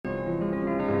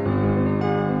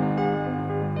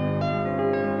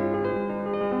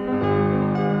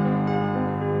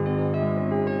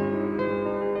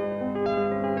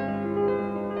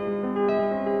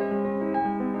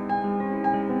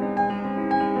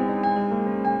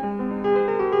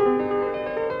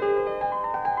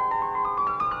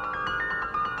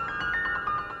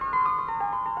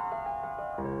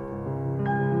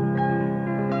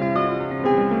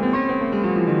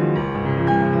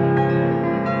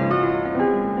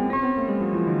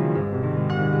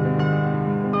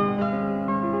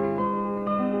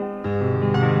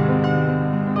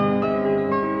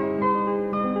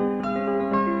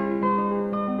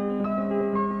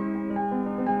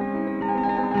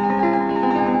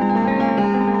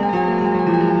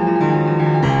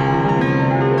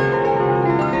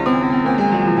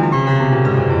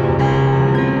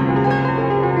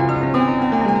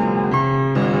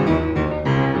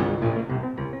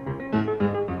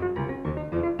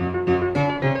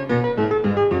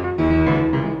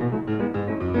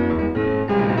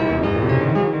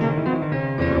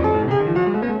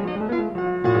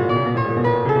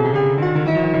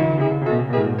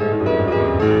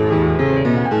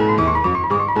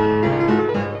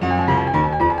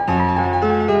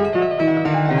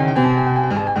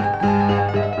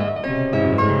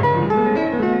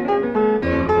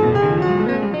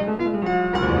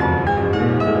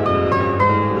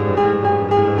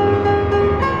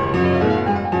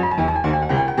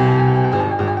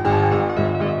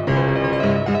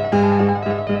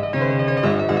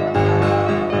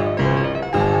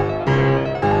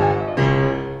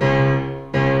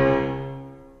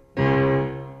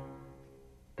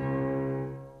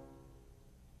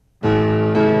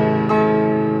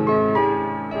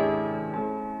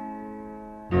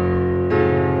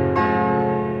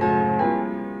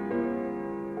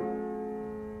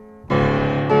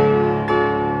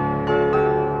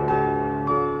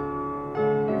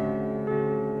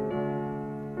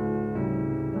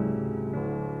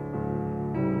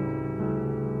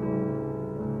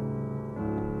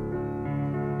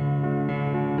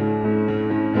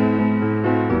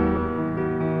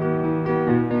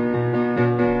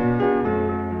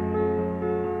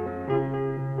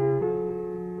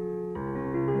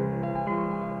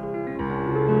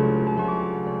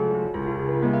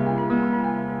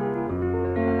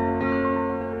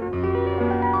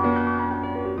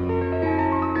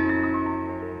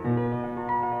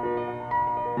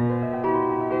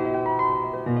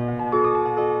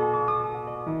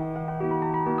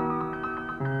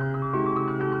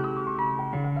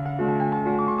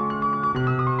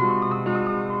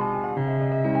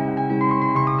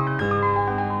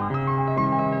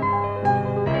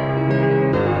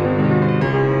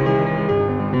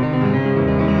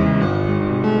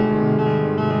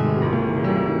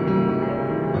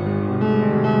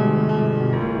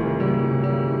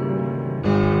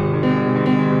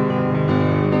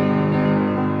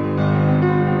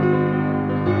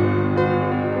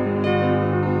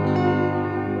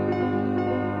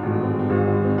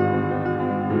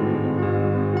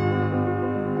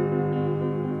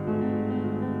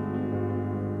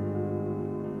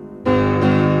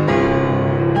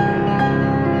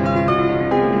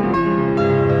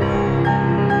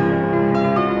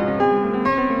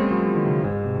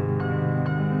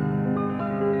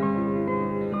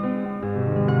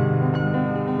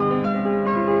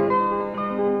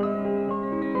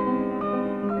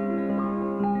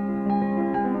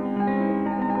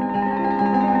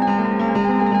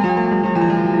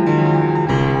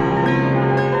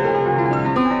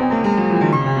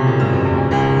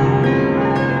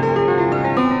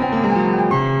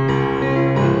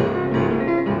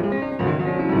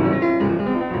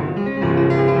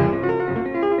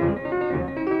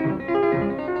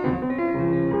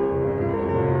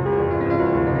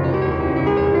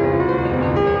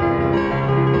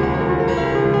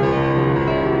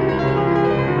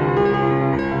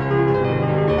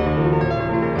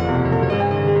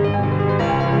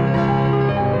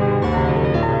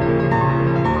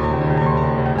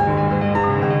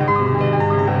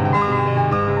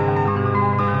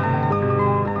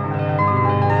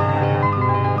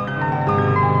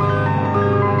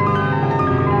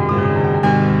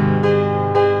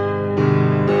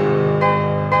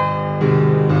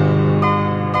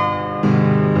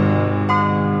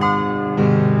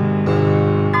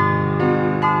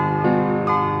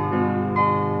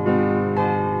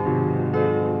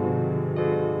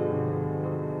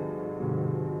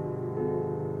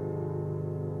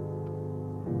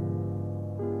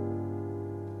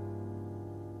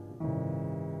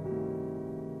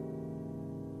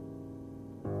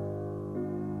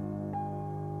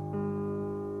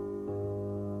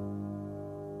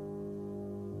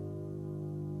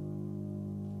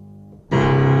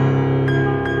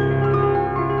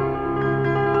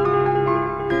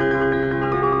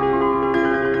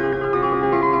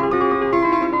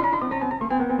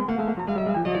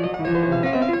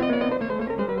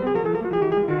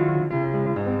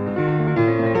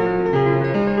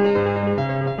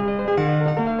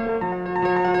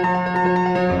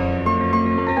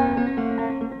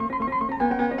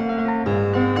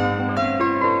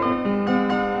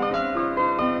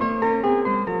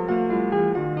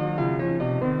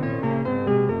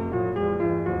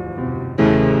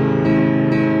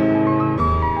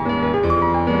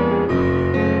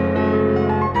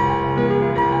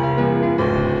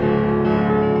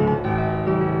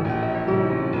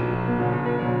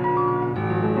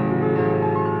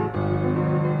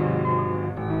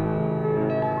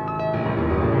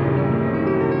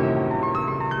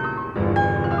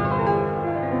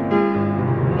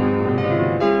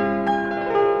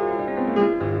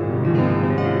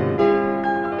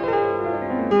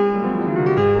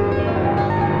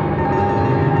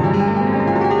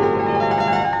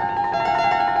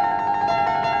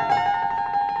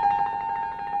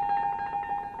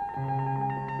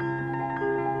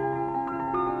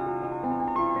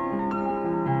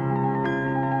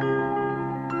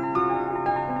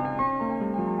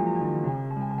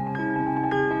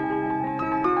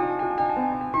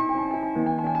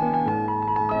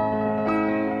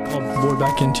board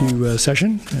back into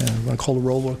session. I'm going to call the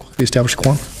roll. We'll quickly establish a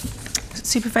quorum.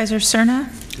 Supervisor Cerna?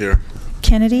 Here.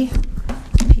 Kennedy?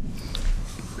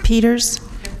 Peters?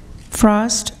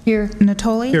 Frost? Here.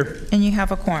 Natoli? Here. And you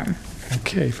have a quorum.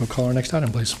 Okay, if you'll call our next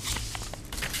item, please.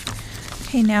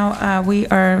 Okay, now we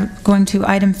are going to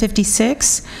item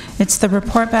 56. It's the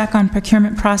report back on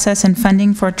procurement process and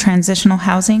funding for transitional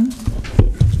housing.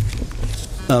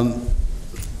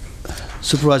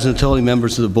 Supervisor Natoli,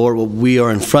 members of the board, what we are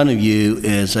in front of you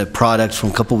is a product from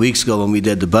a couple weeks ago when we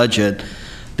did the budget.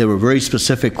 There were very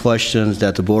specific questions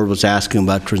that the board was asking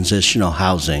about transitional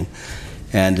housing.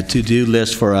 And the to-do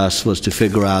list for us was to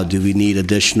figure out, do we need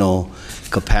additional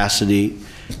capacity?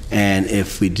 And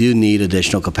if we do need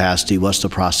additional capacity, what's the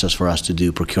process for us to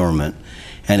do procurement?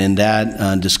 And in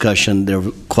that discussion, there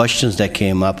were questions that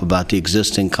came up about the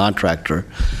existing contractor.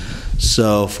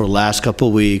 So for the last couple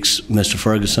of weeks, Mr.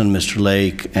 Ferguson, Mr.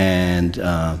 Lake, and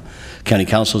County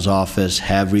Counsel's office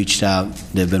have reached out.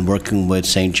 They've been working with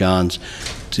St. John's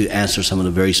to answer some of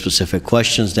the very specific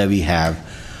questions that we have.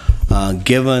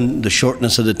 Given the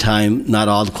shortness of the time, not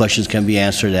all the questions can be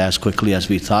answered as quickly as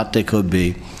we thought they could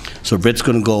be. So Britt's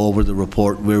going to go over the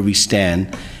report where we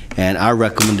stand, and our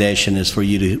recommendation is for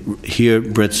you to hear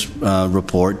Britt's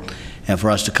report and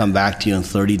for us to come back to you in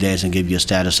 30 days and give you a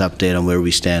status update on where we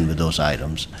stand with those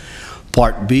items.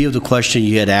 Part B of the question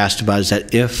you had asked about is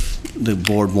that if the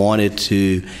board wanted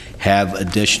to have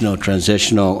additional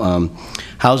transitional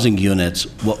housing units,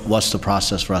 what's the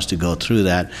process for us to go through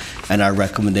that? And our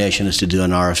recommendation is to do an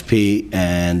RFP,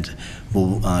 and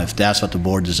if that's what the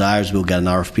board desires, we'll get an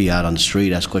RFP out on the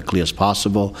street as quickly as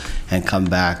possible and come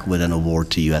back with an award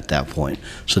to you at that point.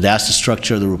 So that's the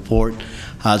structure of the report.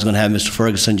 I was going to have Mr.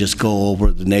 Ferguson just go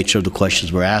over the nature of the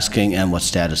questions we're asking and what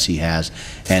status he has.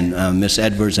 And Ms.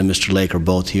 Edwards and Mr. Lake are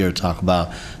both here to talk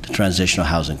about the transitional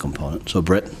housing component. So,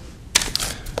 Britt.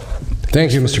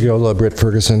 Thank you, Mr. Gill. Britt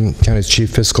Ferguson, County's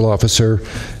Chief Fiscal Officer.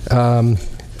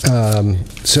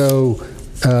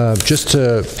 Just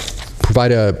to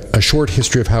provide a short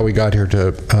history of how we got here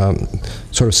to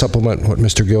sort of supplement what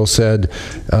Mr. Gill said.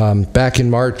 Back in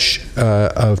March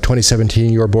of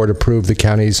 2017, your board approved the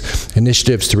county's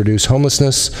initiatives to reduce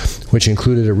homelessness, which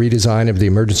included a redesign of the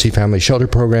Emergency Family Shelter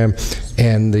Program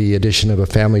and the addition of a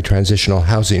Family Transitional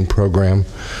Housing Program.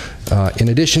 In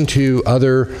addition to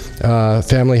other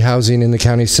family housing in the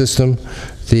county system,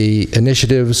 the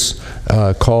initiatives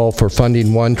call for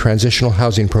funding one transitional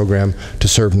housing program to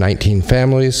serve 19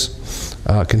 families.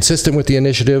 Consistent with the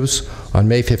initiatives, on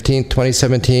May 15,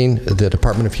 2017, the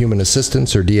Department of Human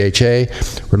Assistance, or DHA,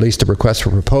 released a request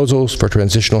for proposals for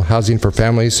transitional housing for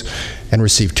families and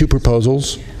received two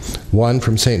proposals, one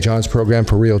from St. John's Program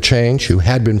for Real Change, who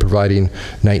had been providing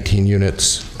 19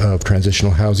 units of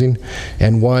transitional housing,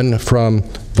 and one from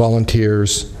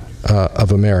Volunteers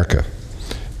of America.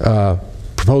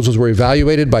 Proposals were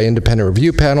evaluated by independent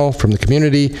review panel from the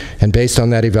community, and based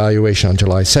on that evaluation on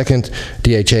July 2nd,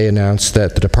 DHA announced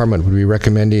that the department would be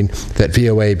recommending that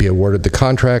VOA be awarded the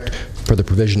contract for the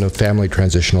provision of family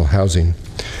transitional housing.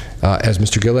 As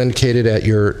Mr. Gill indicated at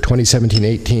your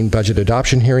 2017-18 budget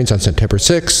adoption hearings on September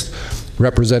 6th,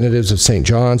 representatives of St.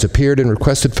 John's appeared and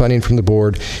requested funding from the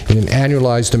board in an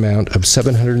annualized amount of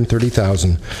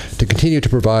 $730,000 to continue to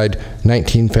provide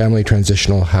 19 family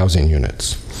transitional housing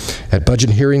units. At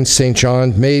budget hearings, St.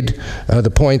 John made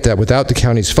the point that without the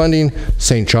county's funding,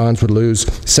 St. John's would lose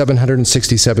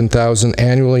 $767,000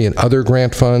 annually in other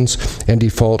grant funds and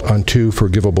default on two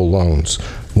forgivable loans,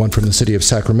 one from the City of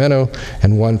Sacramento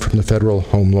and one from the Federal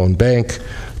Home Loan Bank,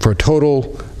 for a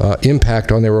total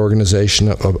impact on their organization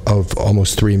of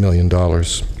almost $3 million.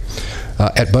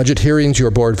 At budget hearings,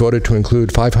 your board voted to include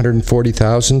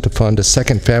 $540,000 to fund a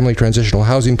second family transitional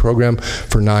housing program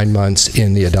for 9 months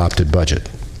in the adopted budget.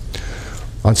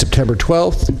 On September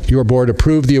 12th, your board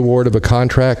approved the award of a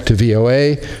contract to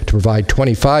VOA to provide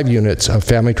 25 units of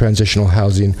family transitional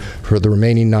housing for the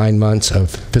remaining 9 months of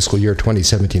fiscal year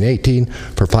 2017-18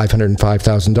 for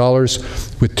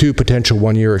 $505,000, with two potential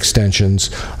one-year extensions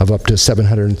of up to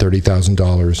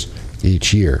 $730,000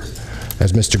 each year.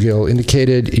 As Mr. Gill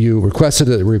indicated, you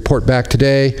requested a report back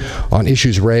today on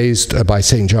issues raised by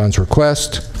St. John's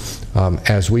request.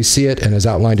 As we see it, and as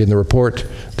outlined in the report,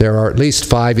 there are at least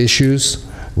 5 issues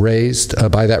raised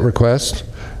by that request.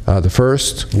 The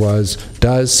first was,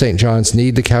 does St. John's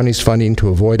need the county's funding to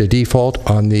avoid a default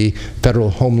on the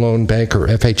Federal Home Loan Bank, or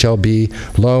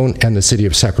FHLB, loan and the City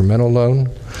of Sacramento loan?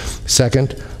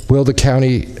 Second, will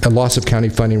a loss of county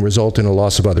funding result in a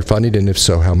loss of other funding, and if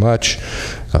so, how much?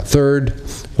 Third,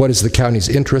 what is the county's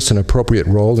interest and appropriate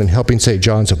role in helping St.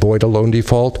 John's avoid a loan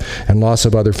default and loss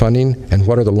of other funding, and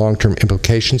what are the long-term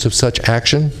implications of such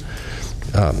action?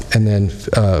 And then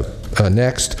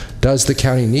next, does the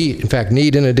county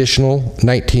need an additional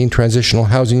 19 transitional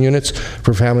housing units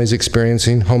for families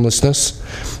experiencing homelessness?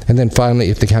 And then finally,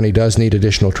 if the county does need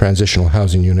additional transitional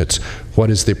housing units, what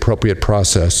is the appropriate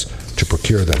process to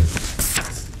procure them?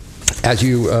 As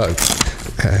you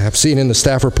have seen in the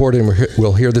staff report, and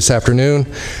we'll hear this afternoon,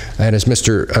 and as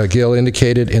Mr. Gill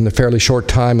indicated, in the fairly short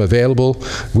time available,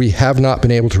 we have not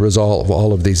been able to resolve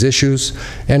all of these issues,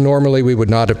 and normally we would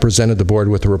not have presented the board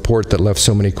with a report that left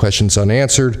so many questions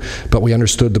unanswered, but we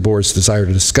understood the board's desire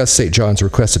to discuss St. John's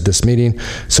request at this meeting,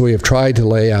 so we have tried to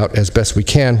lay out as best we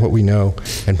can what we know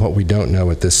and what we don't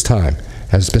know at this time.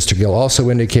 As Mr. Gill also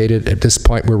indicated, at this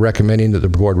point we're recommending that the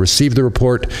board receive the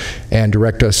report and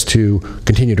direct us to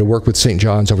continue to work with St.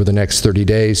 John's over the next 30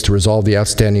 days to resolve the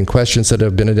outstanding questions that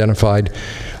have been identified,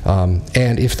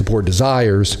 and if the board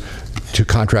desires to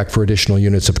contract for additional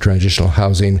units of transitional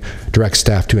housing, direct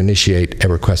staff to initiate a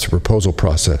request for proposal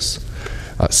process.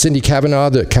 Cindy Kavanaugh,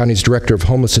 the county's Director of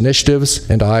Homeless Initiatives,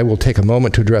 and I will take a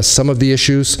moment to address some of the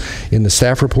issues in the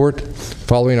staff report.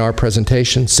 Following our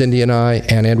presentation, Cindy and I,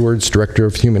 Ann Edwards, Director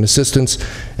of Human Assistance,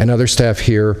 and other staff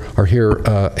here are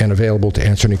and available to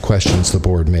answer any questions the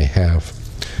board may have.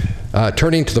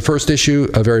 Turning to the first issue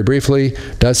very briefly,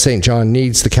 does St. John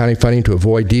needs the county funding to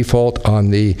avoid default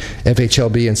on the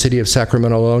FHLB and City of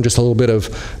Sacramento loan? Just a little bit of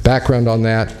background on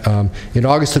that. In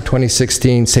August of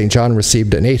 2016, St. John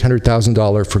received an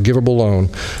 $800,000 forgivable loan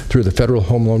through the Federal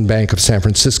Home Loan Bank of San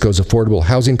Francisco's Affordable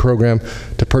Housing Program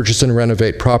to purchase and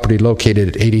renovate property located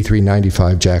at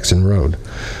 8395 Jackson Road.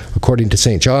 According to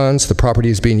St. John's, the property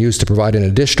is being used to provide an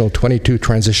additional 22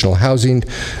 transitional housing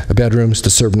bedrooms to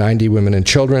serve 90 women and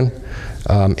children.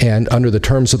 And under the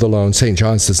terms of the loan, St.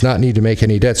 John's does not need to make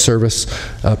any debt service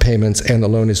payments, and the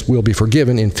loan will be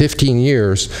forgiven in 15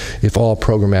 years if all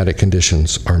programmatic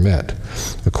conditions are met.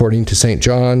 According to St.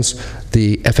 John's,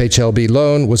 the FHLB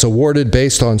loan was awarded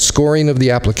based on scoring of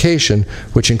the application,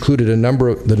 which included the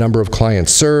number of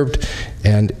clients served,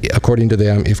 and according to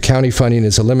them, if county funding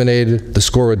is eliminated, the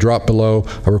score would drop below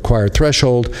a required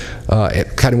threshold.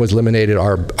 It kind of was eliminated,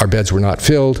 our beds were not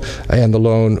filled, and the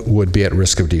loan would be at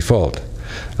risk of default.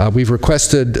 We've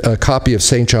requested a copy of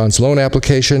St. John's loan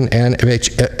application and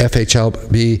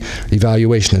FHLB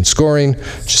evaluation and scoring.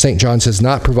 St. John's has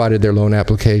not provided their loan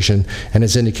application and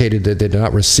has indicated that they did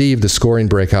not receive the scoring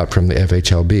breakout from the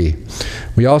FHLB.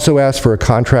 We also asked for a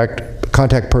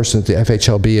contact person at the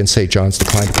FHLB, and St. John's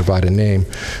declined to provide a name.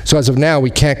 So as of now, we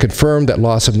can't confirm that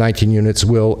loss of 19 units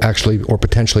will actually or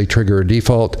potentially trigger a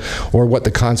default, or what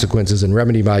the consequences and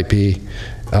remedy might be.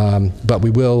 But we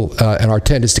will, and our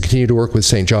intent is to continue to work with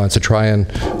St. John's to try and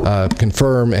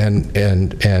confirm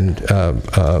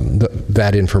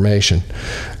that information.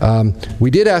 We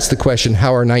did ask the question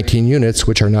how our 19 units,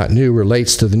 which are not new,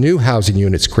 relates to the new housing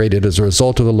units created as a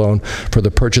result of the loan for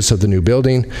the purchase of the new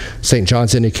building. St.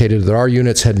 John's indicated that our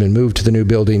units had been moved to the new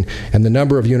building, and the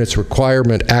number of units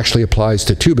requirement actually applies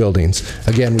to 2 buildings.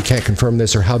 Again, we can't confirm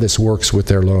this or how this works with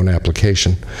their loan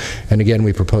application. And again,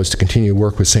 we propose to continue to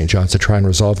work with St. John's to try and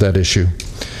resolve that issue.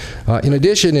 In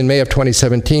addition, in May of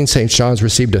 2017, St. John's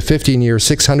received a 15-year,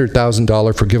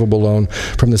 $600,000 forgivable loan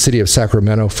from the City of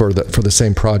Sacramento for the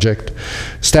same project.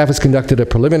 Staff has conducted a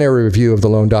preliminary review of the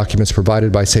loan documents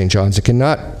provided by St. John's and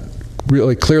cannot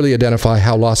really clearly identify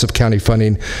how loss of county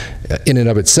funding in and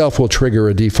of itself will trigger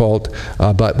a default,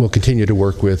 but we'll continue to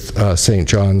work with St.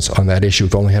 John's on that issue.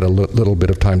 We've only had a little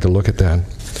bit of time to look at that.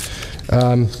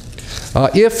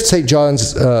 If St.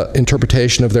 John's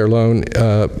interpretation of their loan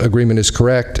agreement is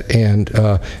correct, and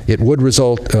it would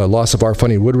result, loss of our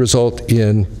funding would result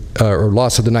in, or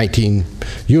loss of the 19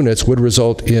 units would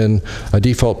result in a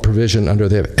default provision under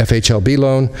the FHLB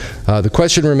loan. The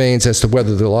question remains as to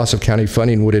whether the loss of county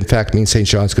funding would in fact mean St.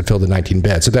 John's could fill the 19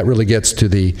 beds. So that really gets to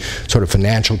the sort of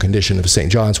financial condition of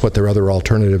St. John's, what their other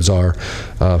alternatives are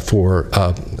for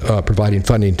providing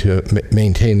funding to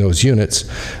maintain those units.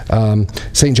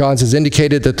 St. John's has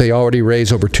indicated that they already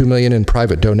raise over $2 million in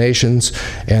private donations,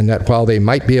 and that while they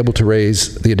might be able to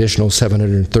raise the additional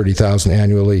 $730,000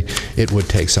 annually, it would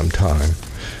take some time.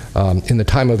 In the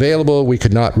time available, we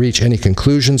could not reach any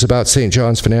conclusions about St.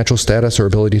 John's financial status or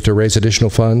ability to raise additional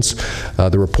funds.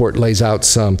 The report lays out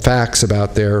some facts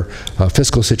about their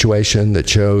fiscal situation that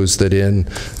shows that in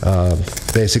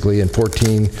basically in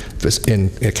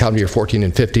calendar year 14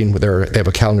 and 15, they have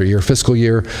a calendar year fiscal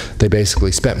year, they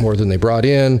basically spent more than they brought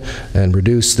in and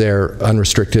reduced their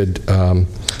unrestricted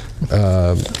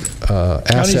assets.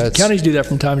 Counties do that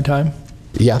from time to time.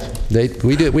 Yeah,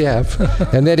 we have.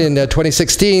 And then in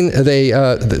 2016, they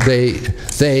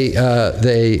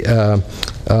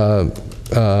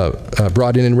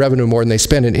brought in revenue more than they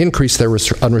spent and increased their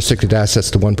unrestricted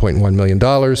assets to $1.1 million.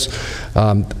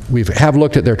 We have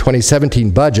looked at their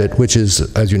 2017 budget, which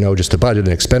is, as you know, just a budget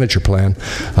and expenditure plan,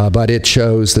 but it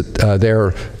shows that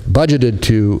they're budgeted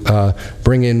to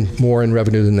bring in more in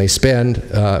revenue than they spend,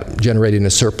 generating a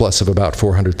surplus of about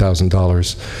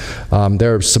 $400,000.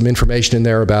 There's some information in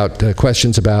there about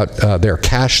questions about their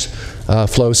cash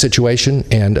flow situation,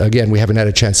 and again, we haven't had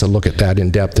a chance to look at that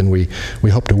in depth, and we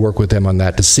hope to work with them on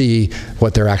that to see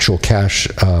what their actual cash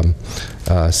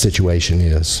situation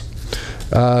is.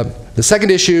 The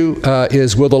second issue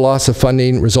is, will the loss of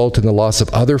funding result in the loss of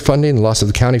other funding? The loss of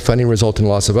the county funding result in the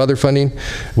loss of other funding?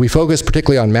 We focus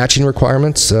particularly on matching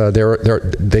requirements.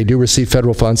 They do receive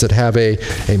federal funds that have a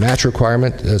match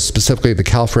requirement, specifically the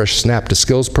CalFresh Snap to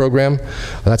Skills program.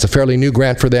 That's a fairly new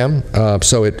grant for them,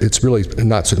 so it's really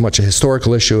not so much a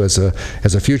historical issue as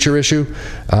a future issue.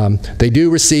 They do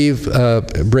receive,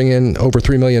 bring in over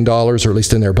 $3 million, or at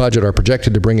least in their budget, are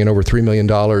projected to bring in over $3 million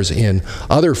in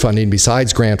other funding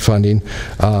besides grant funding.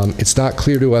 It's not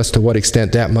clear to us to what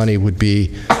extent that money would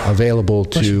be available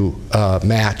to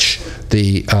match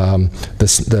the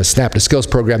Snap to Skills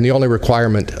program. The only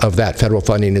requirement of that federal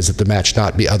funding is that the match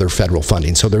not be other federal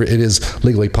funding. So it is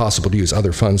legally possible to use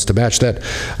other funds to match that.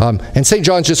 And St.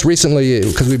 John's just recently,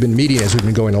 because we've been meeting as we've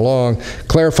been going along,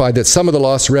 clarified that some of the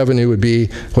lost revenue would be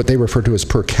what they refer to as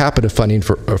per capita funding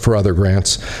for other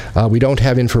grants. We don't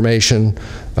have information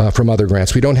from other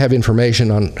grants. We don't have information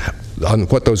on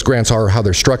what those grants are or how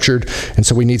they're structured, and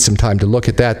so we need some time to look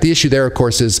at that. The issue there, of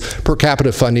course, is per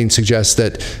capita funding suggests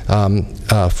that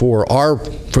for our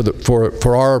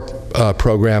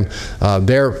program,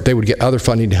 they would get other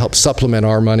funding to help supplement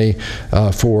our money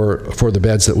for the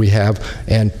beds that we have.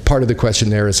 And part of the question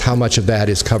there is how much of that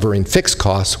is covering fixed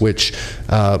costs, which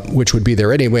would be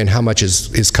there anyway, and how much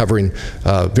is covering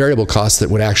variable costs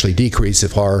that would actually decrease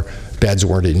if our beds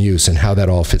weren't in use, and how that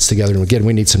all fits together. And again,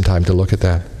 we need some time to look at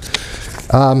that.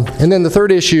 And then the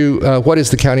third issue, what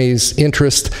is the county's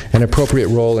interest and appropriate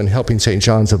role in helping St.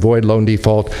 John's avoid loan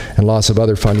default and loss of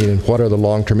other funding, and what are the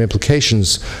long-term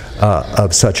implications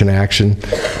of such an action?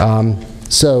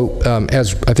 So,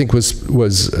 as I think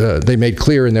they made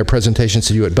clear in their presentations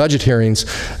to you at budget hearings,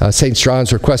 St.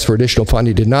 John's request for additional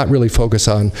funding did not really focus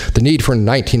on the need for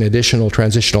 19 additional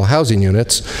transitional housing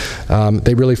units.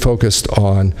 They really focused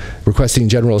on requesting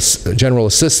general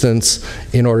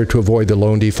assistance in order to avoid the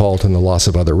loan default and the loss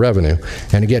of other revenue.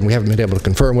 And again, we haven't been able to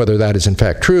confirm whether that is in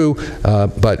fact true,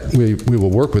 but we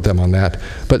will work with them on that.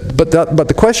 But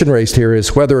the question raised here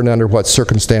is whether and under what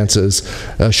circumstances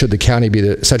should the county be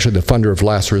essentially the funder of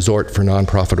last resort for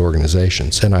nonprofit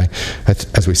organizations. And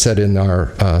as we said in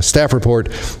our staff report,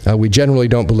 we generally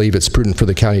don't believe it's prudent for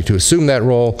the county to assume that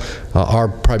role. Our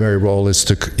primary role is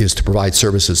to provide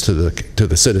services to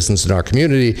the citizens in our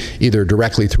community, either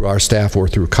directly through our staff or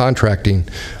through contracting,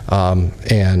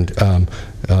 and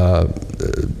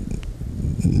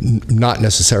not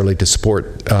necessarily to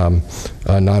support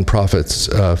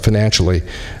nonprofits financially.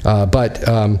 But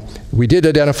we did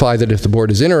identify that if the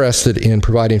board is interested in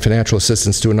providing financial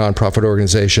assistance to a nonprofit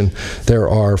organization, there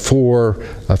are 4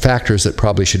 factors that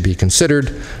probably should be considered.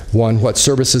 1, what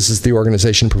services is the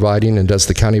organization providing, and does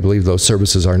the county believe those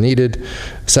services are needed?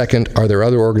 2nd, are there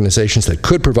other organizations that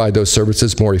could provide those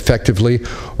services more effectively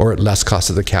or at less cost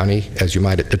to the county, as you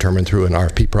might determine through an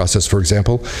RFP process, for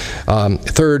example?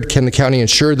 3rd, can the county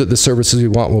ensure that the services we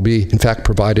want will be in fact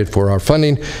provided for our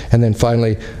funding? And then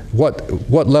finally,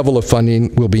 what level of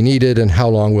funding will be needed and how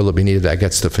long will it be needed? That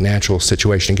gets to financial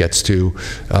situation, gets to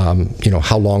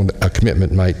how long a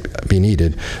commitment might be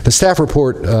needed. The staff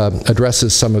report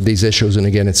addresses some of these issues, and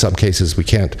again, in some cases we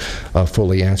can't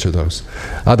fully answer those.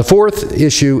 The 4th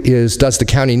issue is, does the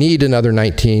county need another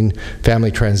 19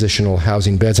 family transitional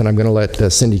housing beds? And I'm going to let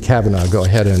Cindy Kavanaugh go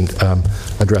ahead and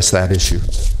address that issue.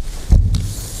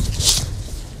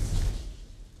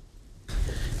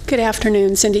 Good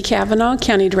afternoon, Cindy Kavanaugh,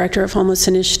 County Director of Homeless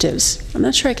Initiatives. I'm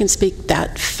not sure I can speak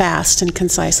that fast and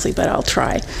concisely, but I'll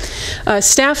try.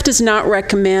 Staff does not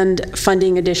recommend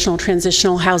funding additional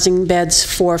transitional housing beds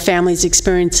for families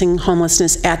experiencing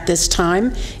homelessness at this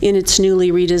time in its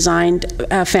newly redesigned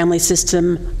family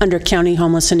system under County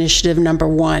Homeless Initiative number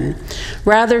 1.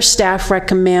 Rather, staff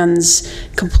recommends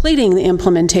completing the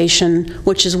implementation,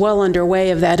 which is well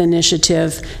underway, of that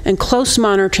initiative, and close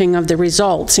monitoring of the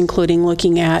results, including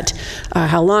looking at at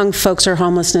how long folks are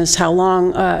homelessness, how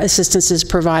long assistance is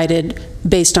provided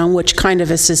based on which kind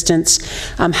of assistance,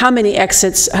 how many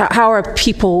exits, how are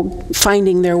people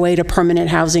finding their way to permanent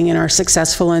housing and are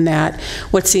successful in that,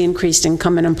 what's the increased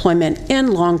income and employment,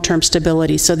 and long-term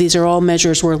stability. So these are all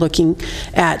measures we're looking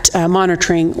at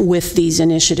monitoring with these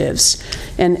initiatives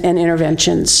and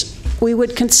interventions. We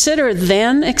would consider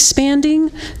then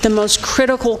expanding the most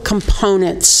critical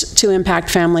components to impact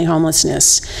family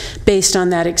homelessness based on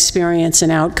that experience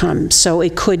and outcomes. So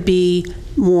it could be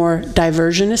more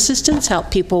diversion assistance,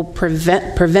 help people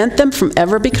prevent them from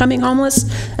ever becoming homeless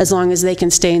as long as they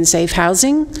can stay in safe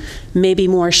housing, maybe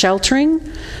more sheltering,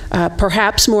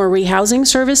 perhaps more rehousing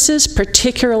services,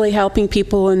 particularly helping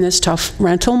people in this tough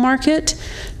rental market,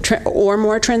 or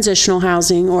more transitional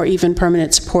housing, or even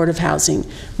permanent supportive housing.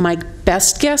 My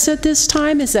best guess at this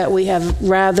time is that we have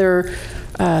rather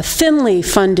thinly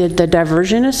funded the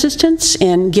diversion assistance,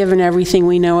 and given everything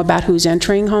we know about who's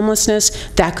entering homelessness,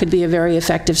 that could be a very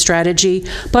effective strategy.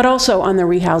 But also on the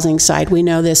rehousing side, we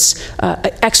know this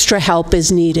extra help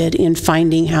is needed in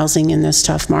finding housing in this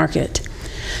tough market.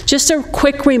 Just a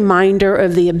quick reminder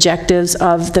of the objectives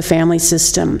of the family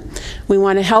system. We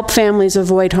want to help families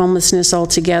avoid homelessness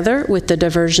altogether with the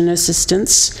diversion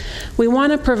assistance. We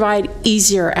want to provide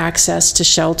easier access to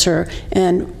shelter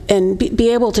and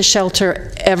be able to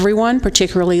shelter everyone,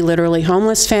 particularly literally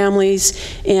homeless families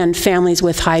and families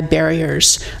with high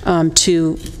barriers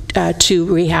to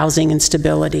rehousing and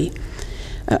stability.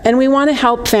 And we want to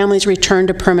help families return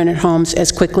to permanent homes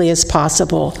as quickly as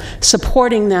possible,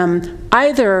 supporting them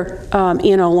either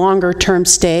in a longer-term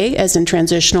stay, as in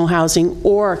transitional housing,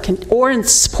 or in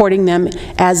supporting them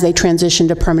as they transition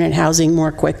to permanent housing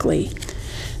more quickly.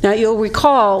 Now, you'll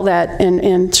recall that,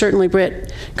 and certainly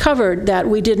Britt covered, that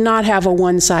we did not have a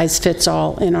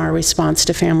one-size-fits-all in our response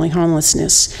to family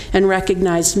homelessness, and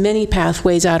recognized many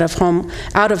pathways out of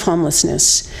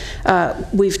homelessness.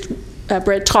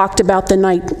 Brett talked about the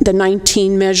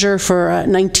 19 measure for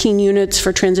 19 units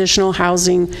for transitional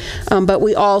housing, but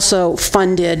we also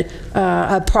funded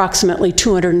approximately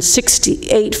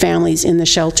 268 families in the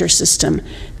shelter system.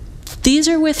 These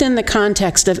are within the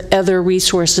context of other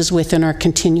resources within our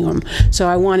continuum. So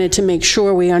I wanted to make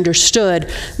sure we understood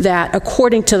that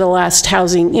according to the last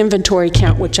housing inventory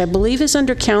count, which I believe is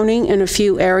undercounting in a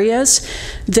few areas,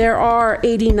 there are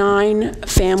 89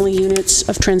 family units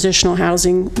of transitional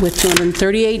housing with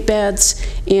 238 beds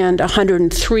and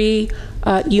 103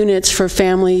 units for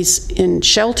families in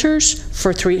shelters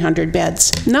for 300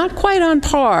 beds. Not quite on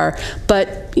par,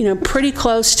 but pretty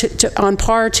close to on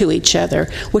par to each other,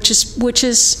 which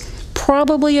is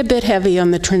probably a bit heavy on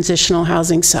the transitional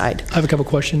housing side. I have a couple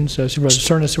questions. Supervisor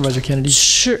Cerna, Supervisor Kennedy.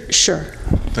 Sure.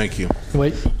 Thank you.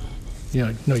 Wait.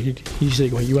 No, you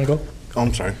said, wait, you want to go? Oh,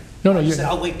 I'm sorry. No,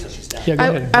 I'll wait till she's done. Yeah, go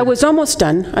ahead. I was almost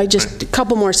done. A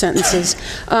couple more sentences.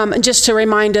 Just to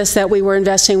remind us that we were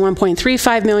investing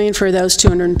 $1.35 million for those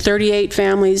 238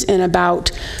 families and about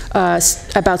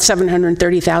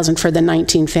 $730,000 for the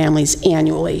 19 families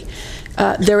annually.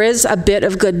 There is a bit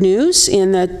of good news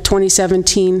in the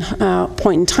 2017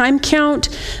 point in time count,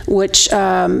 which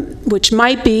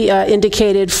might be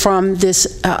indicated from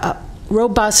this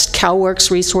robust CalWORKS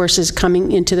resources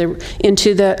coming into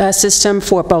the system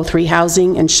for both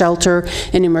rehousing and shelter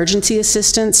and emergency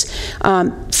assistance.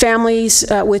 Families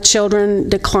with children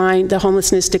declined, the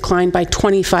homelessness declined by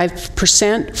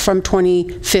 25% from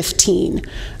 2015.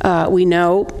 We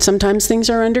know sometimes things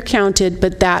are undercounted,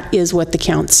 but that is what the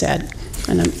count said.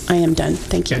 And I am done.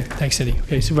 Thank you. Okay, thanks, Cindy.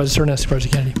 Okay, Supervisor Cerna, Supervisor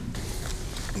Kennedy.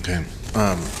 Okay.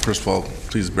 First of all,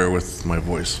 please bear with my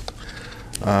voice.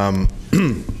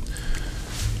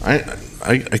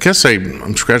 I guess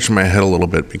I'm scratching my head a little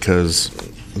bit because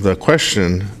the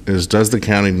question is, does the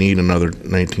county need another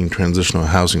 19 transitional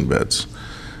housing beds?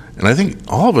 And I think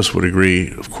all of us would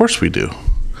agree, of course we do.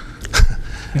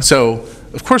 Yeah. So,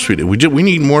 of course we do. We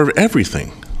need more of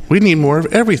everything. We need more of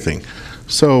everything.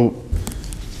 So,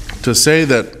 to say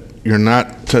that you're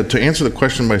not, to answer the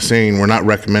question by saying we're not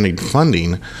recommending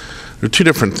funding, they're two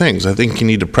different things. I think you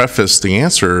need to preface the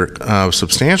answer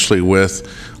substantially with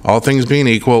all things being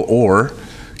equal, or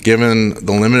given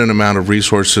the limited amount of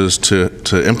resources to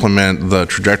implement the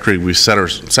trajectory we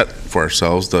set for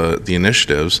ourselves, the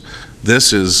initiatives,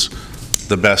 this is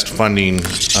the best funding,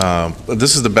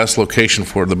 this is the best location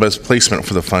for, the best placement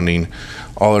for the funding,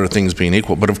 all other things being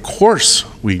equal. But of course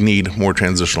we need more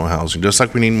transitional housing, just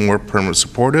like we need more permanent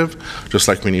supportive, just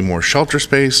like we need more shelter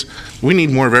space. We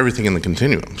need more of everything in the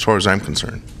continuum, as far as I'm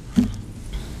concerned.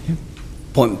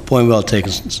 Point well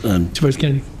taken. Supervisor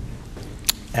Kennedy.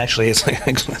 Actually,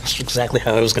 that's exactly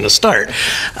how I was going to start.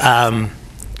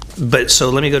 But, so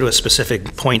let me go to a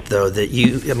specific point, though, that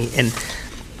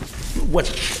what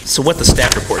the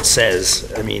staff report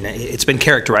says, I mean, it's been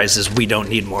characterized as we don't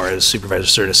need more, as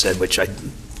Supervisor Serta said, which I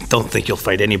don't think you'll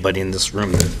find anybody in this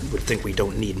room that would think we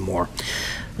don't need more.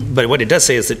 But what it does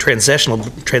say is that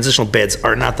transitional beds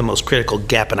are not the most critical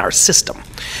gap in our system.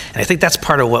 And I think that's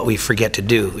part of what we forget to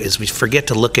do, is we forget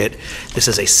to look at this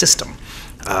as a system.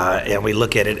 And we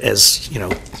look at it as,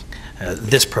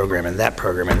 this program and that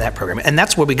program and that program. And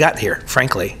that's what we got here,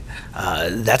 frankly.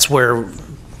 That's where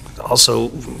also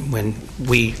when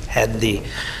we had the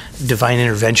divine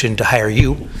intervention to hire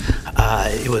you,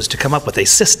 it was to come up with a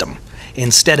system.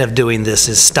 Instead of doing this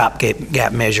as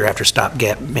stopgap measure after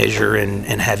stopgap measure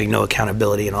and having no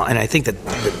accountability and all. And I think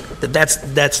that's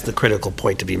the critical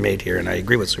point to be made here, and I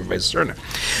agree with Supervisor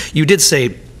Serta. You did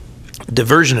say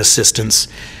diversion assistance.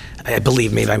 I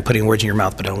believe, maybe I'm putting words in your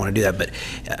mouth, but I don't want to do that, but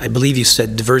I believe you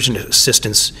said diversion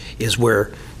assistance is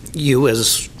where you,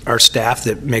 as our staff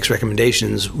that makes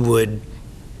recommendations, would,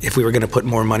 if we were going to put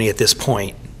more money at this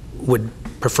point, would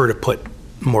prefer to put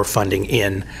more funding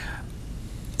in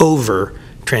over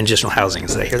transitional housing.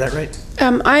 Did I hear that right?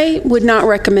 I would not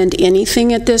recommend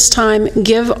anything at this time.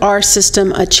 Give our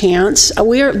system a chance.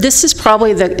 This is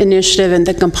probably the initiative and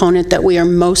the component that we are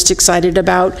most excited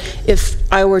about. If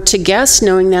I were to guess,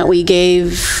 knowing that we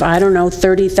gave, I don't know,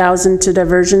 $30,000 to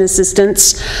diversion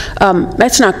assistance,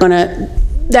 that's not going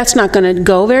to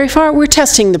go very far. We're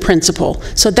testing the principle.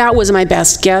 So that was my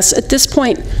best guess. At this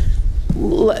point,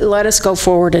 let us go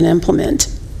forward and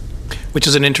implement. Which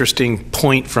is an interesting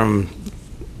point from,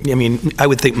 I mean, I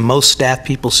would think most staff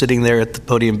people sitting there at the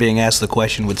podium being asked the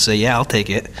question would say, yeah, I'll take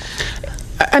it.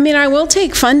 I mean, I will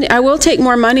take funding. I will take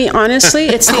more money, honestly.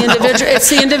 It's the individual. It's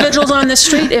the individuals on the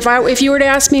street. If you were to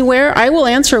ask me where, I will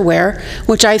answer where,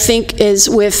 which I think is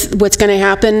with what's going to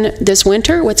happen this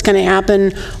winter, what's going to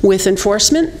happen with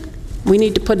enforcement. We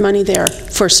need to put money there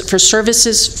for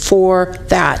services for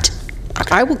that.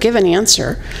 Okay. I will give an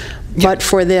answer, but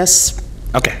for this.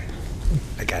 Okay.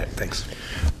 I got it. Thanks.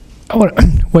 I want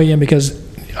to weigh in because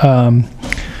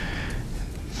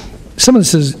some of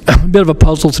this is a bit of a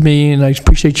puzzle to me, and I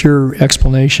appreciate your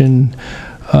explanation.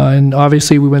 And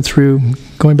obviously, we went through,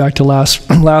 going back to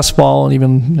last fall and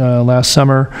even last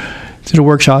summer, through the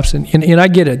workshops, and I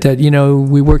get it that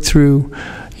we worked through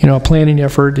a planning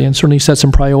effort and certainly set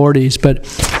some priorities. But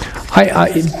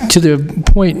I to the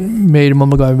point made a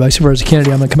moment ago by Supervisor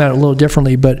Kennedy, I'm going to come at it a little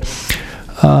differently, but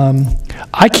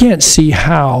I can't see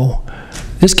how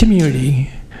this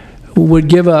community would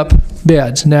give up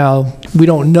beds. Now, we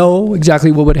don't know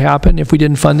exactly what would happen if we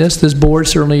didn't fund this. This board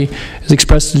certainly has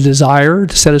expressed a desire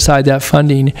to set aside that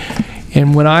funding.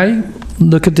 And when I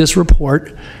look at this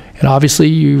report, and obviously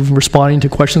you're responding to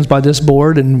questions by this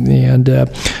board and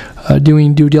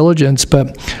doing due diligence,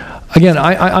 but again,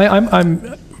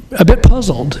 I'm a bit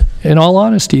puzzled, in all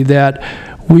honesty, that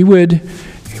we would,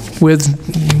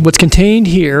 with what's contained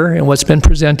here and what's been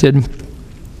presented,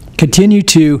 continue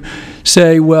to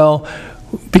say, well,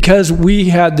 because we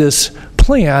had this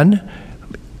plan,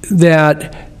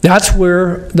 that's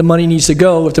where the money needs to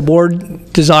go if the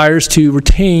board desires to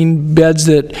retain beds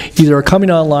that either are coming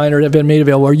online or have been made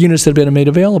available, or units that have been made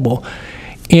available.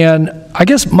 And I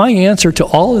guess my answer to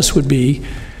all this would be,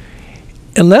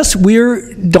 unless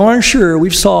we're darn sure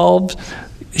we've solved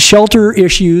shelter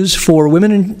issues for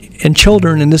women and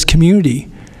children in this community,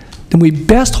 then we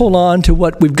best hold on to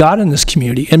what we've got in this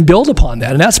community and build upon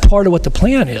that. And that's part of what the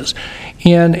plan is.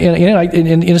 And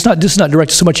it's not, this is not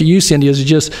directed so much at you, Cindy, as it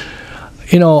just,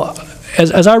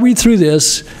 as I read through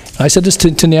this, I said this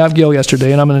to Nav Gill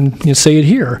yesterday, and I'm going to say it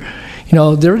here.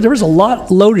 There was a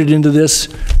lot loaded into this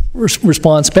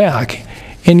response back.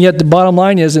 And yet the bottom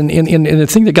line is, and the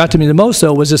thing that got to me the most,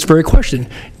 though, was this very question: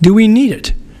 do we need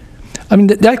it? I mean,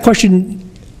 that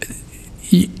question,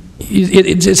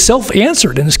 it's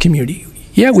self-answered in this community.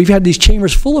 Yeah, we've had these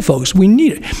chambers full of folks. We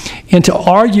need it. And to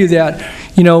argue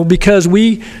that, because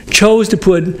we chose to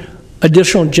put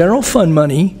additional general fund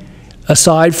money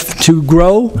aside to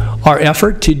grow our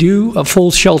effort to do a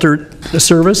full shelter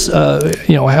service,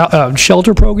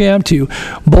 shelter program, to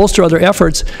bolster other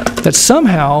efforts, that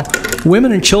somehow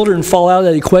women and children fall out of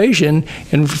that equation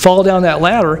and fall down that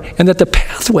ladder, and that the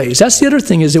pathways, that's the other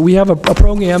thing, is that we have a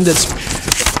program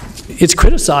it's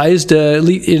criticized,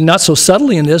 not so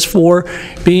subtly in this, for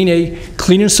being a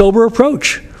clean and sober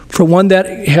approach, for one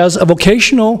that has a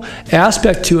vocational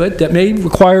aspect to it that may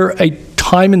require a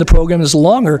time in the program that's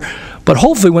longer, but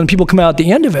hopefully when people come out at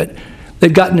the end of it,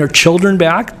 they've gotten their children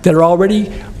back that are already,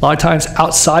 a lot of times,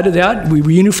 outside of that. We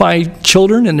reunify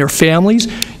children and their families.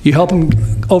 You help them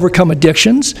overcome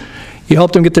addictions. You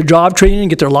help them get their job training and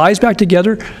get their lives back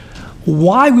together.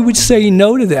 why we would say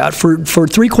no to that for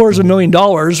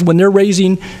 $750,000 when they're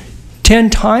raising 10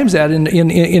 times that in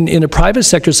the private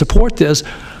sector to support this.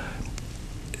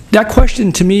 That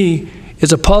question to me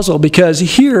is a puzzle, because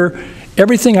here,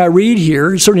 everything I read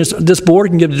here, certainly this board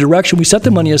can give the direction, we set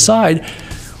the money aside.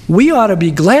 We ought to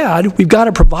be glad we've got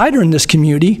a provider in this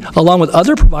community, along with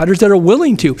other providers that are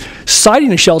willing to.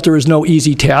 Siting a shelter is no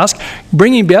easy task.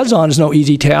 Bringing beds on is no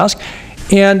easy task.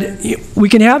 And we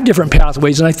can have different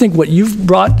pathways. And I think what you've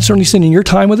brought, certainly spending your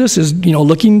time with us, is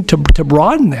looking to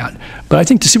broaden that. But I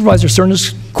think to Supervisor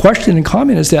Cerna's question and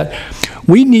comment is that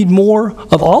we need more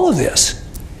of all of this.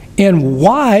 And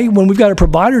why, when we've got a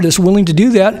provider that's willing to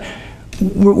do that,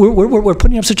 we're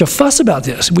putting up such a fuss about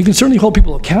this? We can certainly hold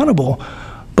people accountable,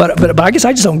 but I guess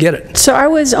I just don't get it. So I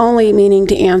was only meaning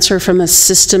to answer from a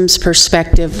systems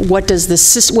perspective. What does the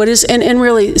system, and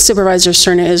really Supervisor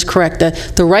Cerna is correct.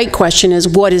 The right question is,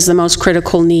 what is the most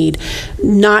critical need?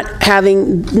 Not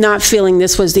feeling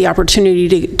this was the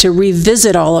opportunity to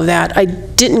revisit all of that. I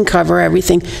didn't cover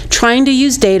everything. Trying to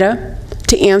use data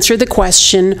to answer the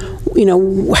question,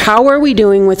 how are we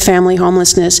doing with family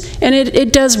homelessness? And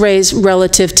it does raise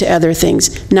relative to other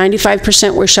things.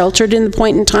 95% were sheltered in the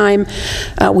point in time.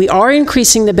 We are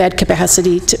increasing the bed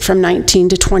capacity from 19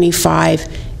 to 25.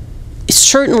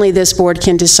 Certainly this board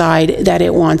can decide that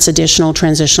it wants additional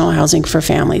transitional housing for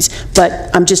families.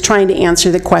 But I'm just trying to answer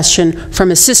the question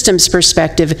from a systems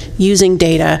perspective, using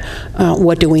data.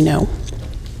 What do we know?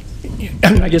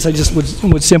 I guess I just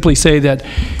would simply say that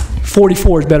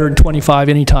 44 is better than 25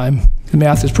 anytime. The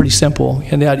math is pretty simple,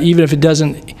 and that even if it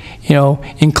doesn't,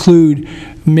 include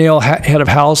male head of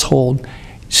household,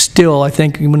 still, I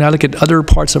think when I look at other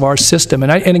parts of our system,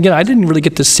 and again, I didn't really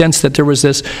get the sense that there was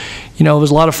this, there was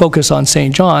a lot of focus on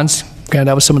St. John's, and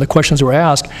that was some of the questions that were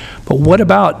asked, but what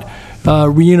about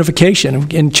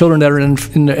reunification in children that are in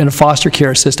a foster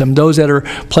care system, those that are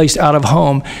placed out of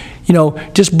home,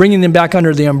 just bringing them back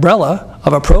under the umbrella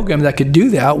of a program that could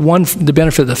do that, one, the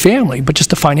benefit of the family, but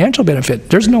just the financial benefit.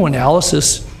 There's no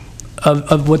analysis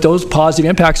of what those positive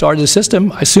impacts are to the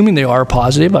system, assuming they are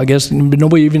positive. I guess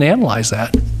nobody even analyzed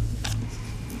that.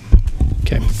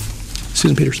 Okay.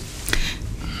 Susan Peters.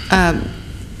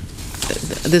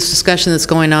 This discussion that's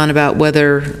going on about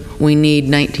whether we need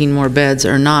 19 more beds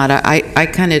or not, I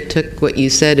kind of took what you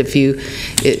said,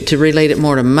 to relate it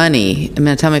more to money. I'm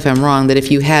going to tell me if I'm wrong, that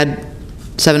if you had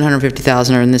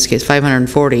 750,000, or in this case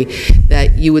 540,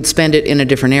 that you would spend it in a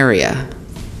different area.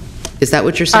 Is that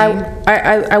what you're saying?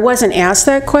 I wasn't asked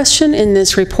that question in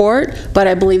this report, but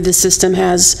I believe the system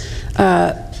has,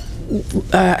 I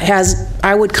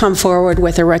would come forward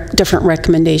with a different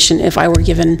recommendation if I were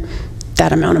given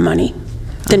that amount of money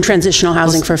than transitional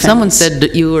housing for families. Someone said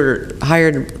that you were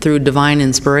hired through divine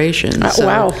inspiration. So.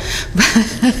 Wow. Well,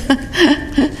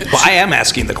 I am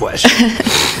asking the question.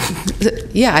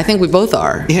 Yeah, I think we both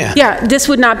are. Yeah, this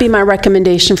would not be my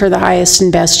recommendation for the highest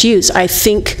and best use. I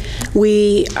think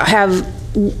we have,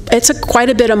 it's quite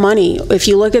a bit of money. If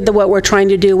you look at what we're trying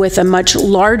to do with a much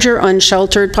larger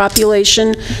unsheltered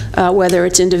population, whether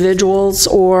it's individuals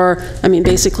or,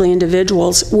 basically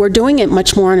individuals, we're doing it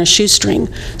much more on a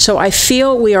shoestring. So I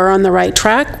feel we are on the right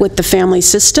track with the family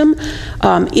system.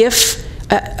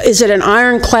 Is it an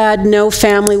ironclad, no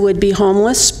family would be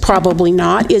homeless? Probably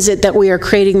not. Is it that we are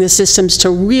creating the systems to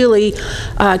really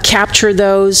capture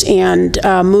those and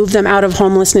move them out of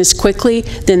homelessness quickly?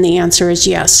 Then the answer is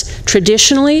yes.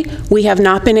 Traditionally, we have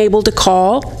not been able to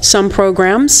call some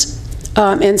programs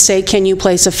and say, can you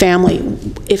place a family?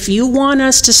 If you want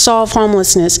us to solve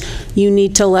homelessness, you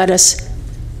need to let us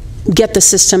get the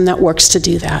system that works to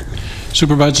do that.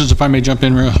 Supervisors, if I may jump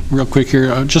in real quick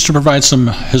here, just to provide some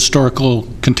historical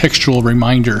contextual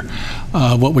reminder,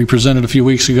 what we presented a few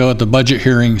weeks ago at the budget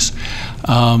hearings,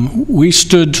 we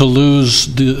stood to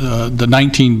lose the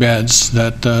 19 beds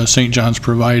that St. John's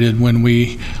provided when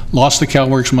we lost the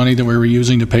CalWorks money that we were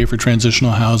using to pay for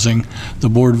transitional housing. The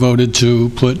board voted to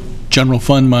put general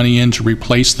fund money in to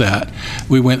replace that.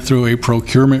 We went through a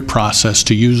procurement process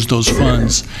to use those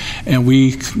funds, and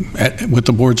we, with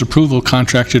the board's approval,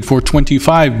 contracted for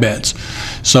 25 beds.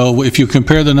 So if you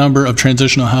compare the number of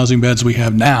transitional housing beds we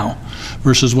have now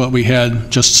versus what we had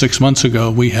just 6 months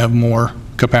ago, we have more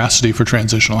capacity for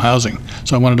transitional housing.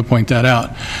 So I wanted to point that out.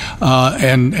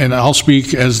 And I'll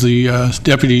speak as the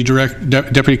Deputy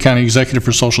County Executive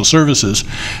for Social Services,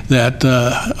 that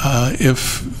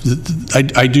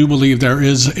I do believe there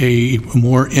is a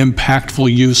more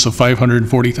impactful use of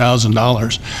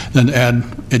 $540,000 than to add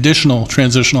additional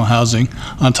transitional housing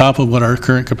on top of what our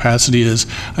current capacity is.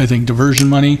 I think diversion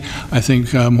money, I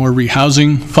think more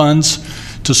rehousing funds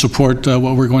to support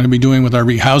what we're going to be doing with our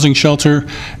rehousing shelter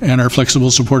and our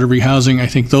flexible supportive rehousing. I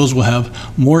think those will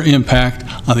have more impact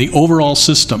on the overall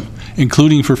system,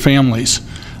 including for families,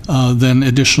 than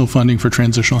additional funding for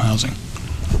transitional housing.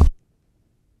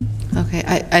 Okay,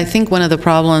 I think one of the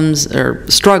problems or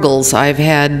struggles I've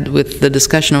had with the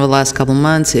discussion over the last couple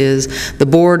months is the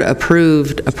board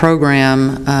approved a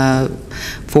program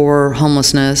for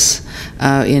homelessness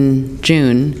in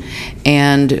June,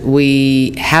 and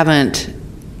we haven't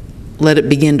let it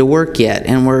begin to work yet,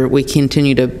 and we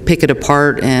continue to pick it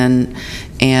apart and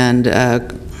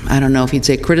I don't know if you'd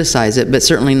say criticize it, but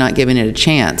certainly not giving it a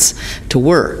chance to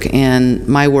work. And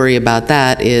my worry about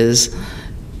that is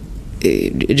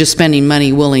just spending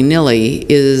money willy-nilly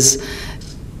is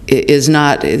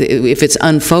not, if it's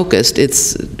unfocused,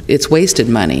 it's wasted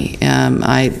money.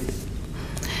 I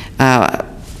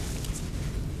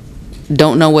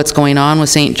don't know what's going on with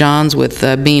St. John's with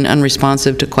being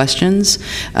unresponsive to questions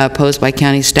posed by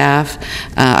county staff.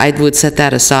 I would set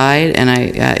that aside, and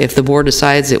if the board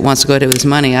decides it wants to go to its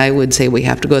money, I would say we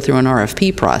have to go through an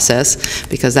RFP process,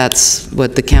 because that's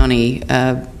what the county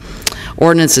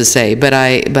ordinances say. But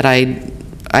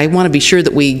I want to be sure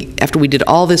that after we did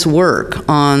all this work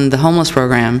on the homeless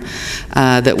program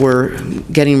that we're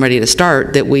getting ready to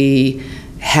start, that we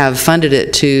have funded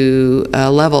it to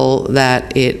a level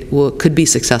that it could be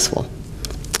successful.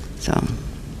 So,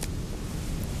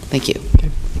 thank you.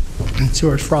 Okay. It's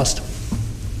yours, Frost.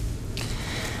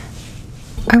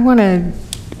 I want to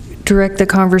direct the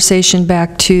conversation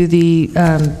back to the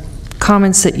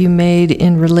comments that you made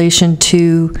in relation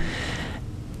to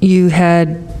you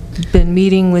had been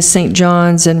meeting with St.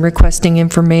 John's and requesting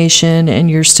information, and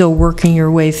you're still working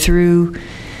your way through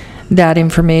that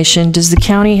information. Does the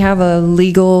county have a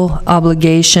legal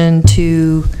obligation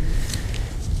to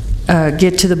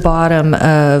get to the bottom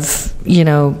of,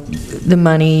 the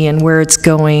money and where it's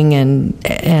going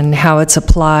and how it's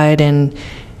applied and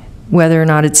whether or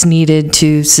not it's needed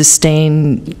to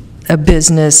sustain a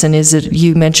business? And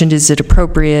you mentioned, is it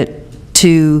appropriate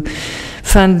to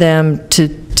fund them to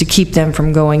keep them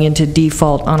from going into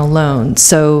default on a loan?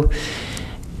 So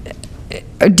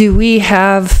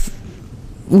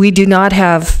we do not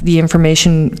have the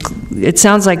information. It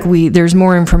sounds like there's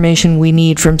more information we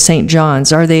need from St.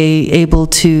 John's. Will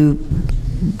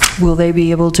they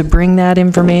be able to bring that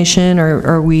information,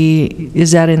 or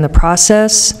is that in the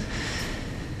process?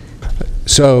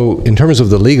 So in terms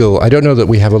of the legal, I don't know that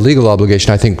we have a legal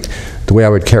obligation. I think the way I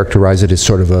would characterize it is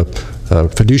sort of a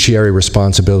fiduciary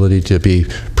responsibility to be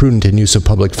prudent in use of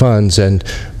public funds. And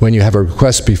when you have a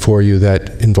request before you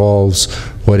that involves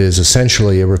what is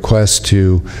essentially a request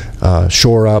to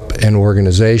shore up an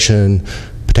organization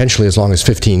potentially as long as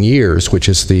 15 years, which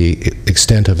is the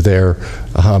extent of their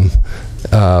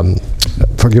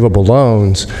forgivable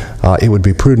loans, it would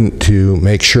be prudent to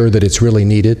make sure that it's really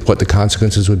needed, what the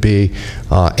consequences would be,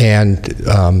 and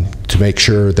to make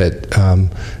sure that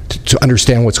to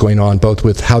understand what's going on, both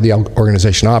with how the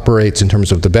organization operates in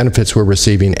terms of the benefits we're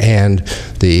receiving and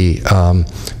the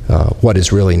what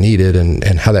is really needed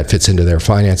and how that fits into their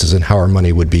finances and how our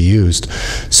money would be used.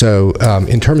 So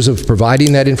in terms of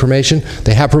providing that information,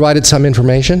 they have provided some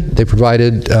information. They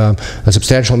provided a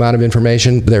substantial amount of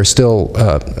information. There's still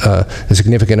a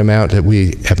significant amount that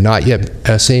we have not yet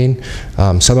seen,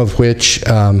 some of which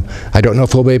I don't know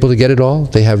if we'll be able to get it all.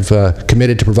 They have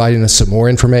committed to providing us some more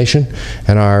information,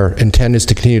 and our intent is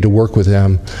to continue to work with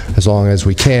them as long as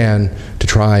we can to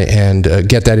try and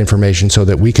get that information so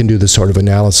that we can do the sort of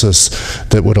analysis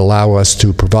that would allow us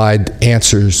to provide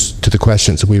answers to the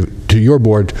questions to your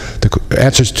board, the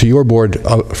answers to your board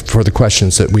for the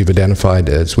questions that we've identified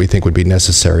as we think would be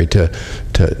necessary to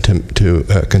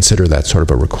consider that sort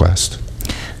of a request.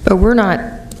 But we're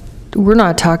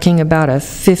not talking about a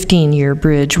 15-year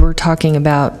bridge. We're talking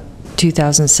about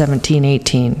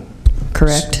 2017-18,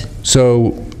 correct?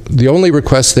 So the only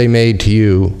request they made to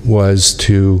you was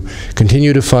to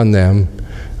continue to fund them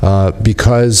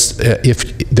because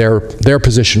if their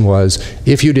position was,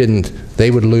 if you didn't,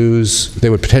 they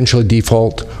would potentially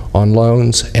default on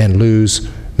loans and lose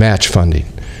match funding.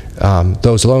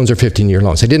 Those loans are 15-year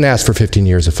loans. They didn't ask for 15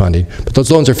 years of funding, but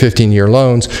those loans are 15-year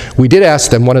loans. We did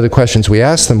ask them, one of the questions we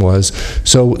asked them was,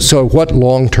 so what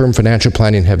long-term financial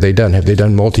planning have they done? Have they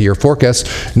done multi-year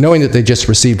forecasts? Knowing that they just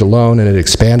received a loan and it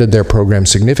expanded their program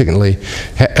significantly,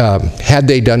 had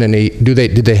they done did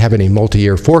they have any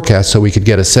multi-year forecasts so we could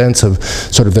get a sense of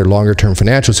sort of their longer-term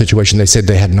financial situation? They said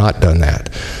they had not done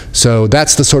that. So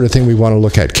that's the sort of thing we want to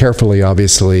look at carefully,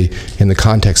 obviously, in the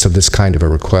context of this kind of a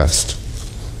request.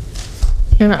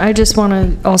 And I just want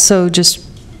to also just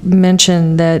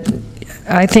mention that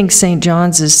I think St.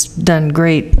 John's has done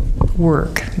great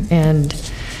work. And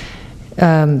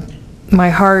my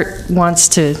heart wants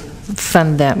to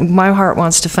fund them. My heart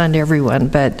wants to fund everyone,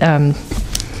 but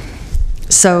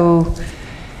so,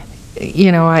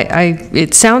 you know,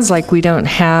 it sounds like we don't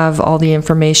have all the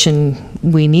information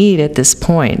we need at this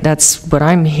point.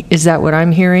 Is that what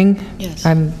I'm hearing? Yes.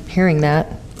 I'm hearing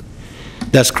that.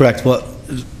 That's correct. Well,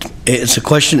 it's a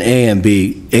question A and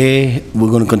B. A, we're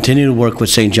going to continue to work with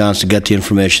St. John's to get the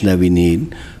information that we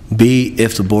need. B,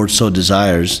 if the board so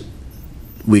desires,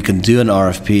 we can do an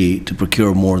RFP to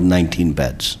procure more than 19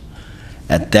 beds.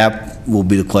 At that will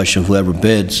be the question, whoever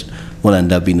bids will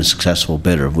end up being a successful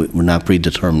bidder. We're not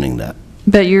predetermining that.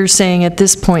 But you're saying at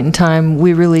this point in time,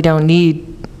 we really don't need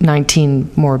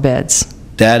 19 more beds?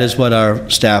 That is what our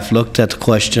staff looked at the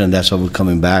question, and that's what we're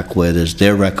coming back with, is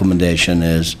their recommendation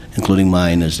is, including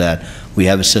mine, is that we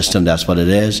have a system, that's what it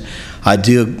is. I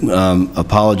do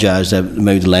apologize that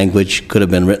maybe the language could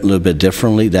have been written a little bit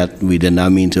differently, that we did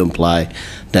not mean to imply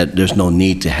that there's no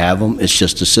need to have them. It's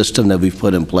just a system that we've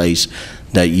put in place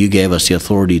that you gave us the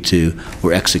authority to.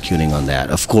 We're executing on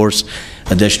that. Of course,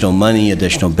 additional money,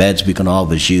 additional beds, we can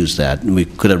always use that. We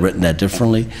could have written that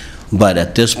differently, but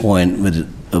at this point,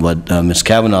 with what Ms.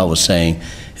 Kavanaugh was saying,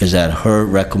 is that her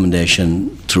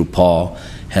recommendation through Paul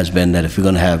has been that if we're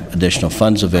going to have additional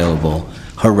funds available,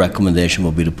 her recommendation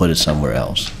will be to put it somewhere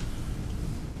else.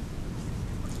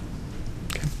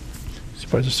 Okay.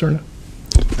 Supervisor Cerna.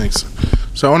 Thanks.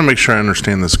 So I want to make sure I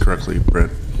understand this correctly,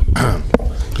 Brett,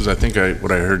 because I think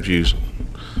what I heard you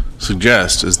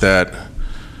suggest is that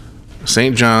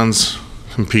St. John's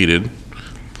competed,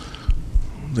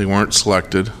 they weren't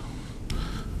selected,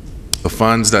 the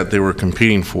funds that they were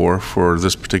competing for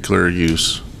this particular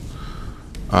use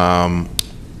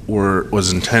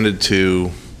was intended to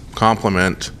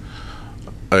complement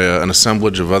an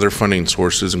assemblage of other funding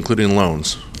sources, including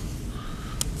loans.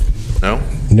 No?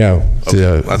 No.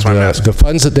 Okay. That's why I'm asking. The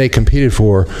funds that they competed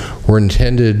for were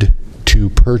intended to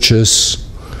purchase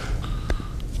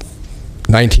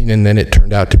 19, and then it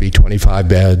turned out to be 25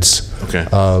 beds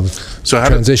of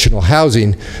transitional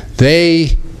housing.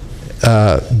 They,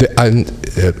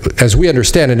 as we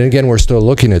understand it, and again, we're still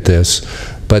looking at this,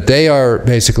 but they are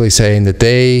basically saying that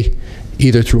they,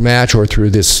 either through match or through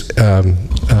this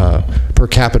per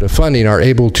capita funding, are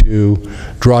able to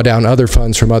draw down other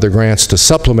funds from other grants to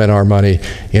supplement our money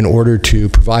in order to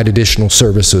provide additional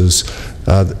services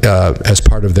as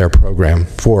part of their program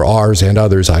for ours and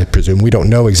others, I presume. We don't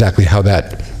know exactly how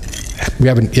that, we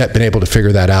haven't yet been able to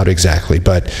figure that out exactly,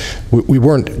 but we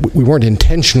weren't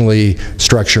intentionally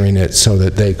structuring it so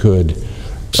that they could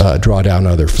draw down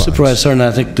other funds. Supervisor, and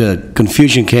I think the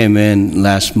confusion came in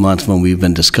last month when we've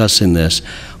been discussing this.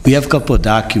 We have a couple of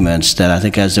documents that I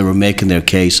think, as they were making their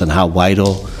case on how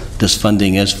vital this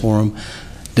funding is for them,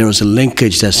 there was a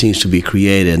linkage that seems to be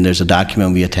created, and there's a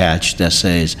document we attached that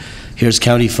says, here's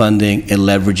county funding, it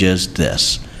leverages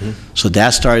this. So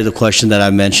that started the question that I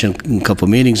mentioned a couple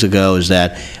meetings ago, is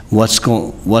that what's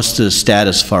the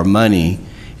status of our money?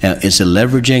 Is it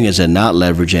leveraging? Is it not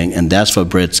leveraging? And that's what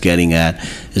Britt's getting at,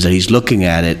 is that he's looking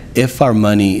at it. If our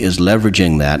money is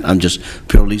leveraging that, I'm just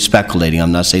purely speculating,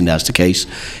 I'm not saying that's the case,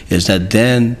 is that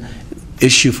then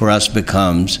issue for us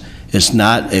becomes, it's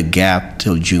not a gap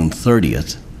till June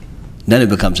 30th. Then it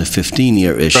becomes a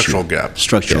 15-year issue. Structural gap.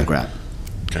 Structural gap.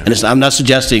 Okay. And I'm not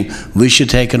suggesting we should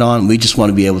take it on. We just want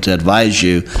to be able to advise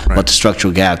you what the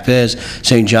structural gap is.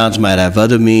 St. John's might have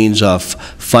other means of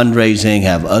fundraising,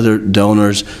 have other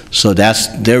donors, so that's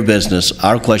their business.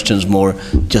 Our question is more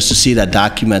just to see that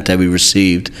document that we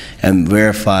received and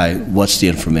verify what's the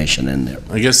information in there.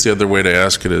 I guess the other way to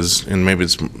ask it is, and maybe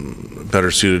it's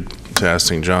better suited to ask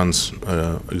St. John's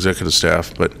executive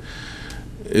staff, but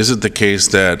is it the case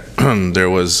that there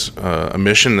was a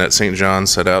mission that St. John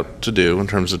set out to do in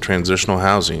terms of transitional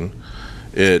housing?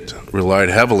 It relied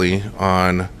heavily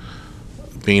on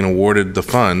being awarded the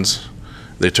funds.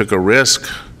 They took a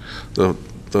risk.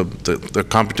 The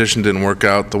competition didn't work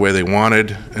out the way they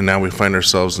wanted, and now we find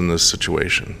ourselves in this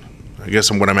situation. I guess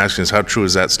what I'm asking is, how true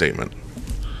is that statement?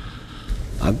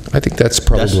 I think that's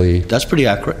probably... That's pretty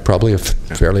accurate. Probably a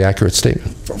fairly accurate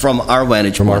statement. From our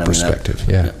vantage point. From our perspective,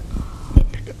 yeah.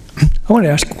 I want to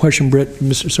ask a question, Britt,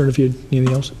 Mr. Cerna, if you had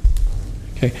anything else.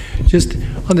 Okay, just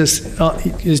on this,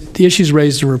 the issues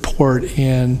raised in the report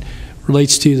and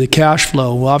relates to the cash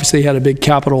flow. Well, obviously, they had a big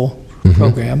capital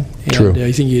program, and True.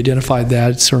 I think you identified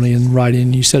that certainly in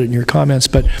writing. You said it in your comments,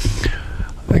 but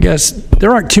I guess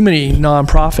there aren't too many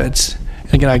nonprofits.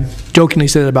 Again, I jokingly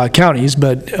said it about counties,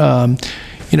 but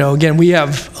you know, again, we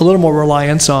have a little more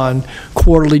reliance on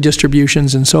quarterly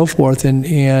distributions and so forth,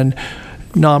 and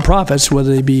nonprofits,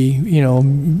 whether they be,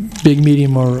 big,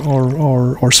 medium,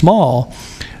 or small,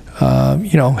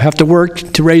 have to work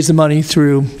to raise the money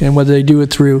through, and whether they do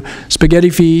it through spaghetti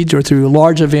feeds or through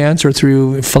large events or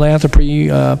through philanthropy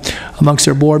amongst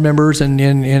their board members and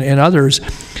others.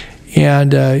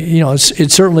 And,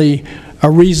 it's certainly a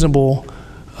reasonable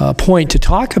point to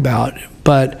talk about.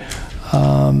 But,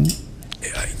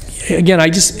 again,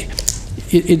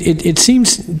 it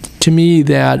seems to me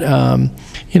that,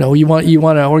 you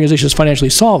want an organization that's financially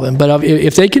solvent, but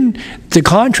if they can, the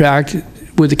contract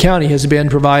with the county has been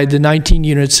provide the 19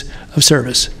 units of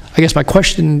service. I guess my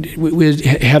question is,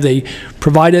 have they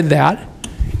provided that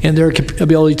and their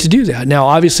ability to do that? Now,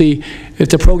 obviously, if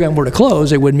the program were to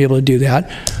close, they wouldn't be able to do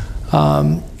that.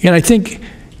 And I think,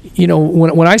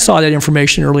 when I saw that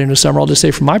information earlier in the summer, I'll just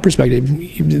say from my perspective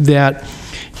that,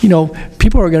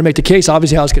 people are going to make the case,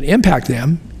 obviously, how it's going to impact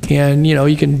them. And,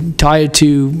 you can tie it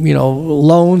to,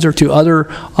 loans or to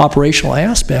other operational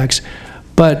aspects.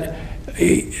 But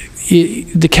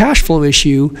the cash flow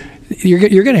issue,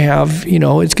 you're going to have,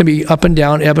 it's going to be up and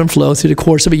down, ebb and flow through the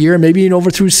course of a year, and maybe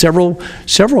over through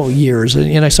several years.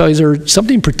 And I saw, is there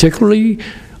something particularly,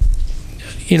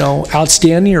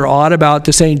 outstanding or odd about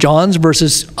the St. John's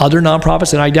versus other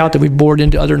nonprofits? And I doubt that we've bored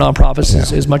into other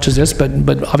nonprofits as much as this, but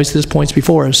obviously this point's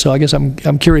before us. So I guess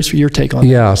I'm curious for your take on that.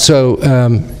 Yeah. So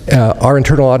our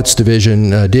internal audits division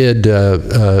did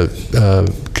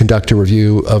conduct a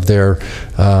review of their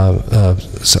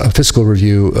a fiscal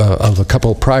review of a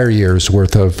couple prior years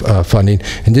worth of funding,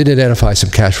 and did identify some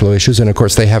cash flow issues. And of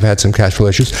course, they have had some cash flow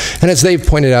issues. And as they've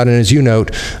pointed out, and as you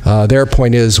note, their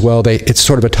point is, well, it's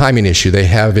sort of a timing issue. They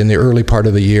have in the early part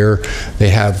of the year, they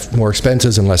have more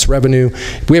expenses and less revenue.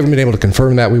 We haven't been able to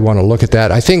confirm that. We want to look at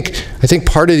that. I think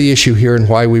part of the issue here and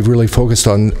why we've really focused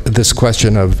on this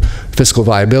question of fiscal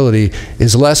viability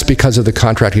is less because of the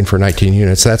contracting for 19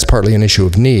 units. That's partly an issue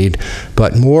of need,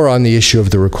 but more on the issue of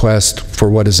the request for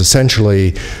what is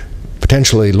essentially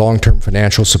potentially long-term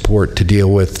financial support to deal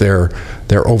with their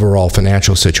overall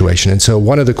financial situation. And so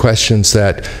one of the questions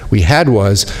that we had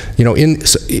was,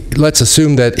 let's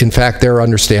assume that in fact their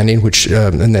understanding, which, so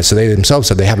they themselves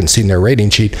said they haven't seen their rating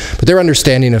sheet, but their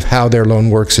understanding of how their loan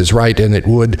works is right, and it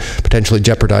would potentially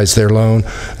jeopardize their loan.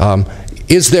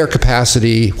 Is their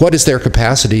capacity, what is their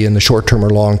capacity in the short term or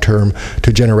long term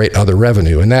to generate other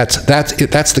revenue? And that's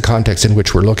the context in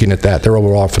which we're looking at that, their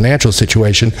overall financial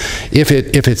situation. If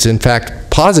it's in fact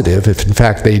positive, if in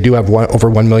fact they do have over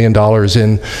 $1 million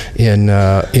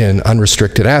in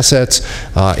unrestricted assets,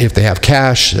 if they have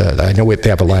cash, I know if they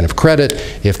have a line of credit,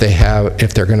 if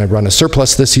they're going to run a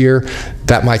surplus this year,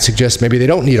 that might suggest maybe they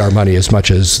don't need our money as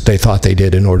much as they thought they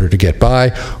did in order to get by.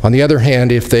 On the other hand,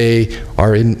 if they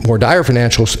are in more dire financials,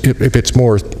 if it's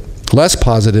less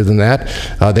positive than that,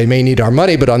 they may need our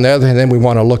money. But on the other hand, then we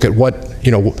want to look at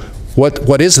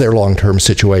what is their long-term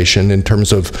situation in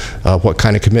terms of what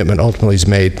kind of commitment ultimately is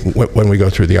made when we go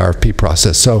through the RFP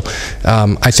process. So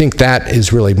I think that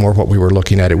is really more what we were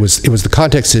looking at. It was the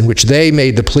context in which they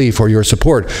made the plea for your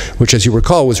support, which, as you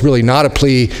recall, was really not a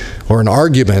plea or an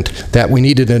argument that we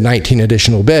needed 19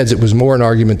 additional beds. It was more an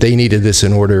argument they needed this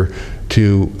in order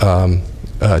to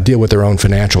deal with their own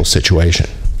financial situation.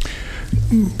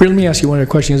 Let me ask you one other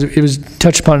question. It was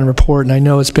touched upon in the report, and I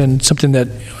know it's been something that,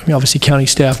 obviously county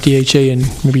staff, DHA,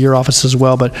 and maybe your office as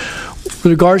well, but with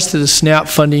regards to the SNAP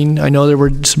funding, I know there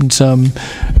were some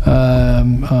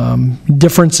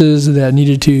differences that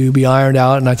needed to be ironed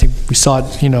out, and I think we saw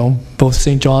it, both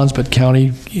St. John's, but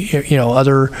county,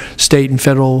 other state and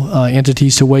federal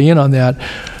entities to weigh in on that.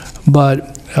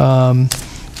 But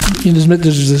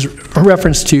there's this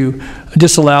reference to a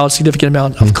disallowed significant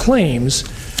amount of claims.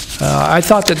 I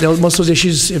thought that most of those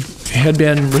issues had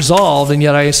been resolved, and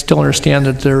yet I still understand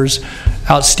that there's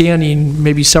outstanding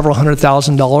maybe several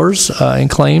 $100,000 in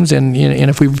claims. And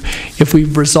if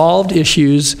we've resolved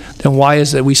issues, then why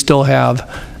is it we still have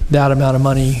that amount of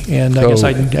money? And I guess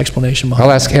I need an explanation behind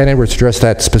I'll ask Ann Edwards to address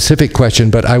that specific question,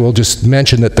 but I will just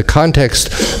mention that the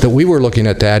context that we were looking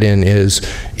at that in is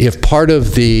if part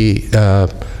of the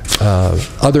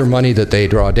other money that they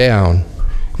draw down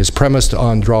is premised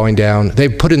on drawing down,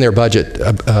 they've put in their budget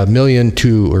 $1.2 million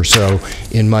or so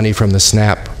in money from the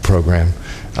SNAP program.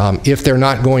 If they're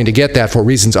not going to get that for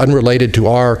reasons unrelated to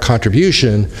our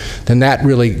contribution, then that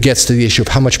really gets to the issue of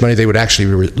how much money they would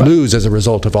actually lose as a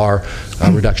result of our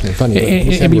reduction in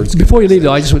funding. Before you leave,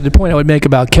 though, the point I would make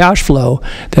about cash flow,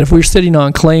 that if we're sitting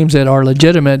on claims that are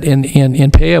legitimate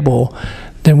and payable,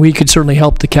 then we could certainly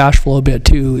help the cash flow a bit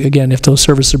too, again, if those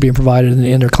services are being provided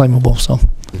and they're claimable. So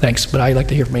thanks, but I'd like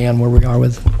to hear from Ann where we are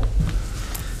with.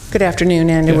 Good afternoon,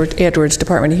 Ann Edwards,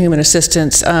 Department of Human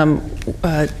Assistance.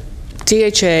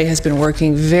 DHA has been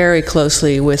working very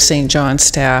closely with St. John's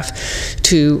staff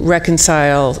to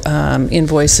reconcile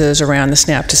invoices around the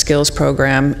SNAP to Skills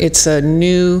program. It's a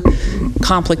new,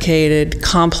 complicated,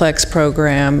 complex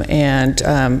program, and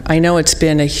I know it's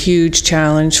been a huge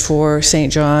challenge for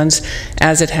St. John's,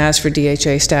 as it has for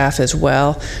DHA staff as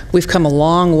well. We've come a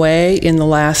long way in the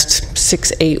last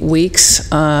 6-8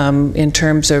 weeks in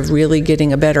terms of really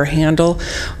getting a better handle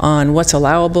on what's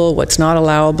allowable, what's not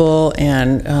allowable,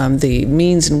 and the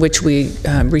means in which we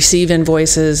receive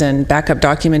invoices and backup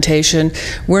documentation.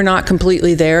 We're not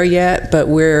completely there yet, but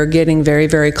we're getting very,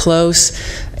 very close,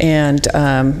 and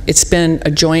it's been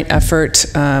a joint effort.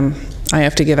 I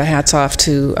have to give a hats off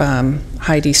to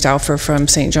Heidi Stauffer from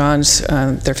St. John's,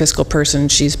 their fiscal person.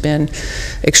 She's been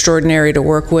extraordinary to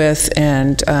work with,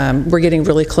 and we're getting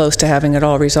really close to having it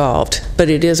all resolved, but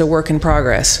it is a work in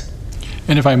progress.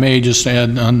 And if I may just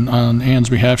add on Ann's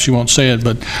behalf, she won't say it,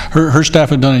 but her staff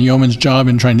have done a yeoman's job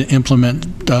in trying to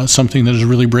implement something that is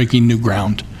really breaking new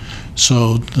ground.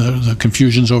 So the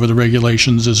confusions over the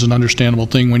regulations is an understandable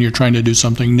thing when you're trying to do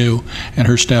something new, and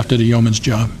her staff did a yeoman's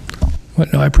job. Well,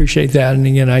 no, I appreciate that, and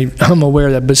again, I'm aware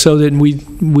of that. But so then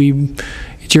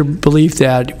it's your belief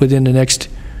that within the next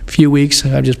few weeks,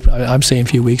 I'm saying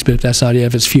few weeks, but if that's not it,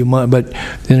 if it's few months, but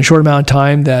in a short amount of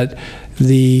time, that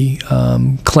the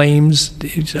claims,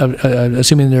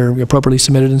 assuming they're appropriately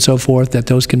submitted and so forth, that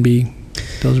those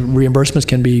reimbursements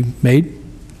can be made?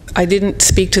 I didn't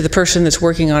speak to the person that's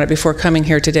working on it before coming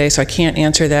here today, so I can't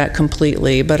answer that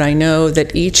completely, but I know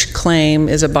that each claim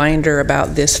is a binder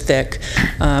about this thick.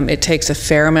 It takes a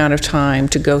fair amount of time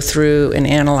to go through and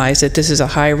analyze it. This is a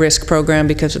high-risk program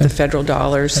because of the federal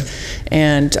dollars,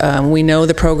 and we know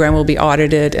the program will be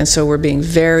audited, and so we're being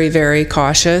very, very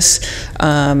cautious.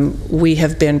 We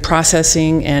have been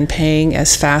processing and paying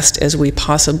as fast as we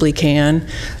possibly can.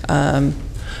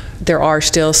 There are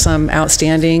still some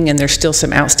outstanding, and there's still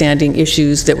some outstanding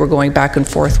issues that we're going back and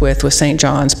forth with St.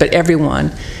 John's, but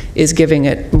everyone is giving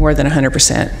it more than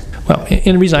 100%. Well,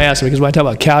 and the reason I ask it because when I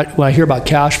talk about when I hear about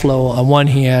cash flow on one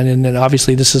hand, and then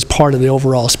obviously this is part of the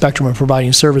overall spectrum of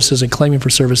providing services and claiming for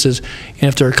services, and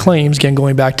if there are claims, again,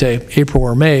 going back to April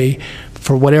or May,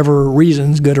 for whatever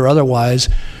reasons, good or otherwise,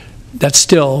 that's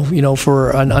still, for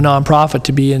a nonprofit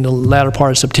to be in the latter part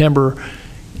of September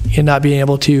and not being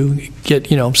able to get,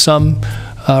 some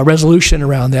resolution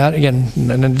around that. Again,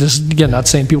 and this is, not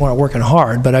saying people aren't working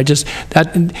hard, but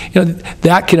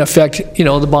that can affect,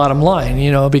 the bottom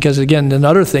line, because again, then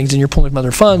other things, and you're pulling from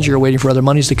other funds, you're waiting for other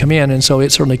monies to come in, and so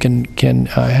it certainly can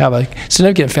have a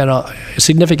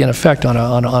significant effect on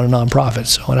a nonprofit.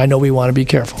 So, and I know we want to be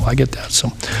careful. I get that. So,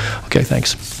 okay,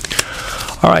 thanks.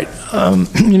 All right.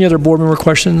 Any other board member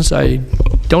questions? I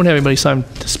don't have anybody signed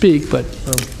to speak, but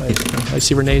I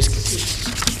see Renee's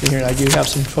here, and I do have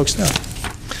some folks now.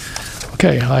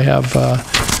 Okay, I have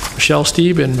Michelle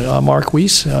Steve and Mark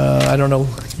Weiss. I don't know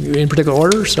in particular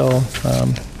order, so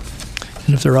and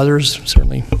if there are others,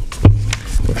 certainly.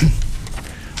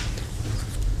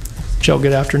 Joe,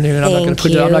 good afternoon. I'm not going to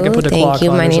put the clock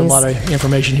on. There's a lot of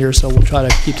information here, so we'll try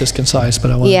to keep this concise. But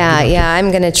I want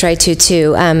I'm going to try to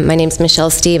too. My name's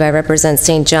Michelle Steve. I represent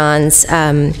St. John's.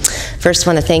 First,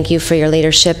 want to thank you for your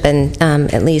leadership and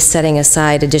at least setting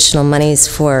aside additional monies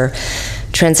for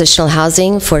transitional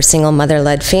housing for single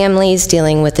mother-led families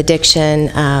dealing with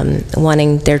addiction,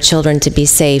 wanting their children to be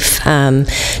safe.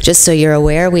 Just so you're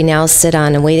aware, we now sit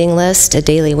on a waiting list, a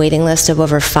daily waiting list of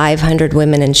over 500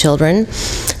 women and children.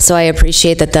 So I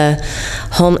appreciate that the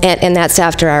and that's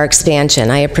after our expansion.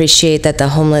 I appreciate that the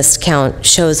homeless count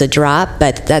shows a drop,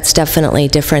 but that's definitely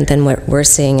different than what we're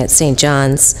seeing at St.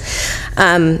 John's.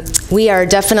 We are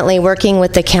definitely working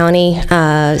with the county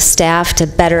staff to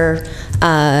better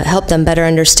help them better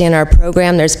understand our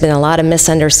program. There's been a lot of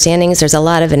misunderstandings. There's a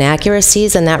lot of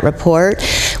inaccuracies in that report.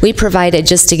 We provided,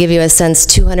 just to give you a sense,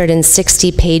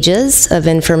 260 pages of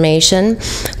information.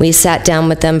 We sat down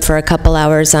with them for a couple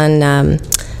hours on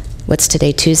what's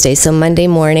today, Tuesday, so Monday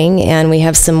morning, and we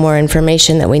have some more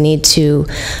information that we need to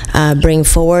bring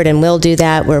forward, and we'll do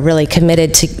that. We're really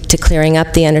committed to clearing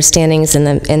up the understandings and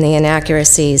the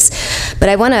inaccuracies. But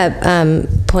I want to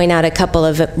point out a couple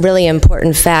of really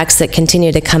important facts that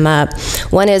continue to come up.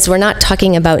 One is we're not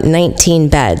talking about 19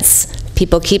 beds.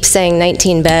 People keep saying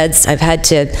 19 beds. I've had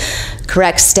to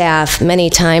correct staff many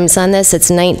times on this.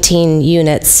 It's 19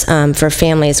 units for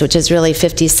families, which is really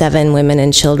 57 women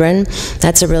and children.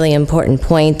 That's a really important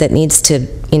point that needs to,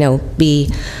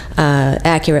 be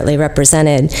accurately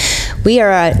represented. We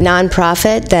are a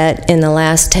nonprofit that in the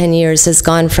last 10 years has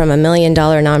gone from $1 million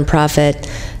nonprofit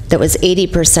that was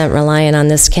 80% reliant on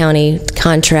this county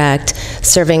contract,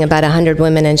 serving about 100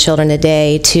 women and children a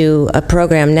day, to a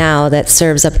program now that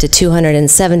serves up to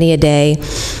 270 a day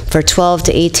for 12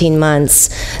 to 18 months.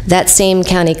 That same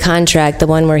county contract, the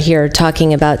one we're here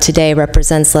talking about today,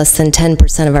 represents less than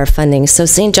 10% of our funding. So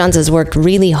St. John's has worked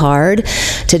really hard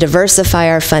to diversify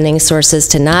our funding sources,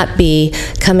 to not be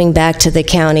coming back to the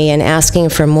county and asking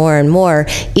for more and more,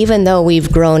 even though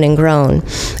we've grown and grown.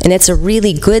 And it's a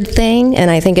really good thing,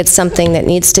 and I think it's something that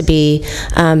needs to be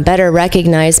better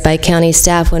recognized by county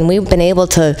staff. When we've been able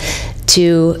to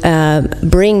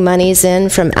bring monies in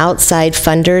from outside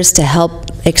funders to help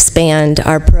expand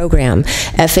our program.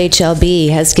 FHLB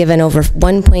has given over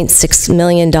 $1.6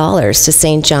 million to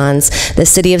St. John's. The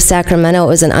city of Sacramento, it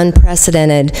was an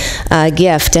unprecedented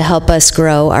gift to help us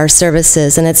grow our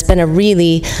services, and it's been a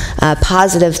really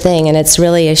positive thing, and it's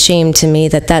really a shame to me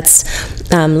that that's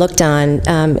looked on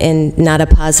in not a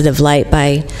positive light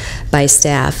by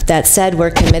staff. That said,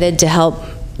 we're committed to help,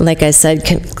 like I said,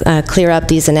 clear up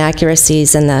these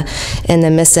inaccuracies and the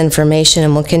misinformation,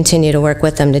 and we'll continue to work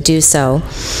with them to do so.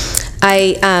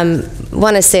 I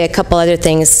want to say a couple other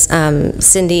things.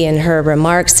 Cindy, in her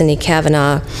remarks, Cindy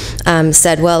Kavanaugh,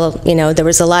 said, well, you know, there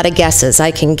was a lot of guesses.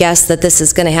 I can guess that this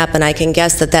is going to happen. I can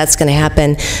guess that that's going to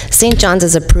happen. St. John's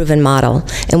is a proven model,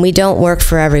 and we don't work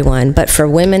for everyone, but for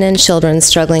women and children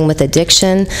struggling with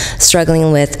addiction,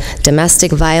 struggling with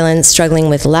domestic violence, struggling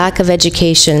with lack of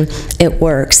education, it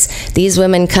works. These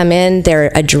women come in,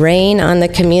 they're a drain on the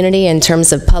community in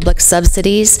terms of public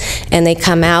subsidies, and they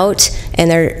come out and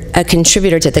they're a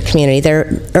contributor to the community.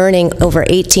 They're earning over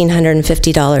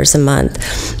 $1,850 a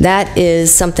month. That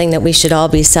is something that we should all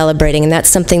be celebrating, and that's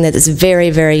something that is very,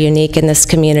 very unique in this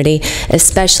community,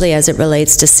 especially as it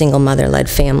relates to single mother-led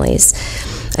families.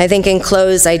 I think in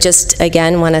close, I just,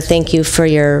 again, want to thank you for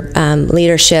your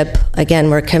leadership. Again,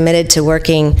 we're committed to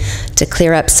working to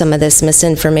clear up some of this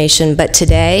misinformation, but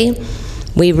today,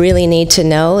 we really need to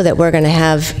know that we're going to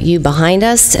have you behind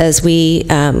us as we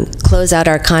close out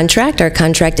our contract. Our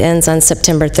contract ends on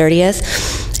September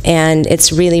 30th, and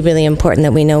it's really, really important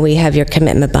that we know we have your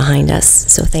commitment behind us.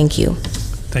 So thank you.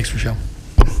 Thanks, Michelle.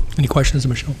 Any questions of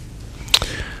Michelle?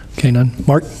 Okay, none.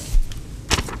 Mark?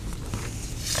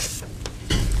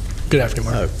 Good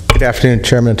afternoon, Mark. Good afternoon,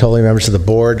 Chairman Natoli, members of the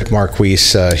board. Mark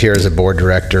Weiss, here as a board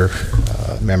director,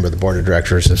 member of the board of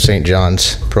directors of St.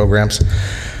 John's Programs.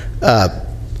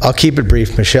 I'll keep it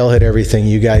brief. Michelle hit everything.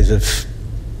 You guys have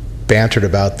bantered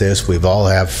about this. We've all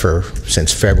have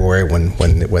since February when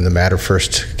the matter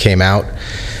first came out.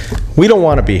 We don't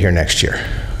want to be here next year.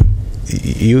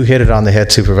 You hit it on the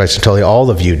head, Supervisor Natoli. All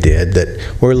of you did,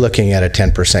 that we're looking at a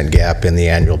 10% gap in the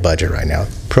annual budget right now.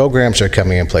 Programs are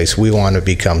coming in place. We want to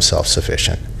become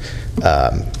self-sufficient.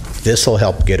 This will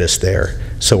help get us there,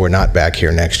 so we're not back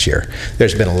here next year.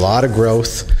 There's been a lot of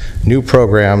growth, new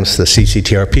programs, the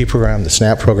CCTRP program, the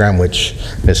SNAP program, which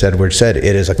Ms. Edwards said,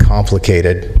 it is a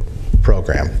complicated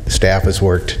program. Staff has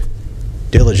worked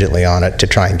diligently on it to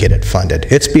try and get it funded.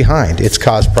 It's behind. It's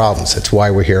caused problems. That's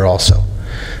why we're here also.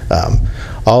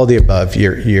 All of the above,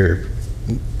 the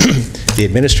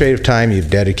administrative time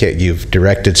you've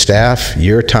directed staff,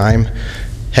 your time,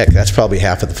 heck, that's probably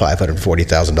half of the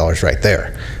 $540,000 right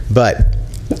there. But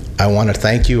I want to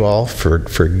thank you all for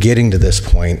getting to this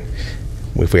point.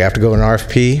 If we have to go an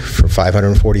RFP for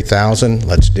 $540,000,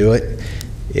 let's do it.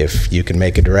 If you can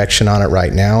make a direction on it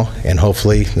right now, and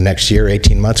hopefully the next year,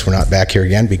 18 months, we're not back here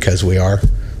again because we are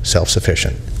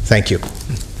self-sufficient. Thank you.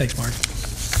 Thanks, Mark.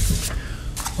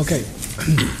 Okay.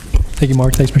 Thank you,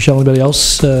 Mark. Thanks, Michelle. Anybody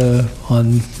else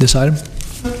on this item?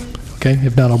 Okay.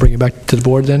 If not, I'll bring it back to the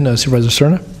board then. Supervisor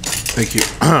Cerna. Thank you.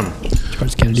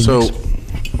 Supervisor Kennedy. So,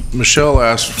 next. Michelle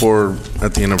asked for,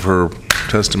 at the end of her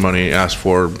testimony, asked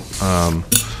for an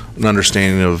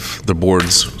understanding of the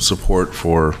board's support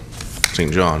for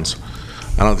St. John's.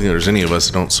 I don't think there's any of us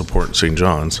that don't support St.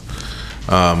 John's,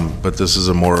 but this is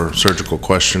a more surgical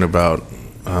question about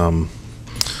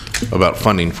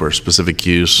funding for specific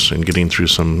use and getting through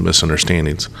some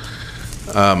misunderstandings.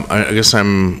 I guess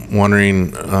I'm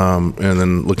wondering, and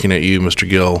then looking at you, Mr.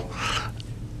 Gill,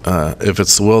 if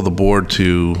it's the will of the board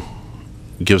to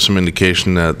give some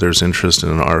indication that there's interest in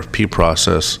an RFP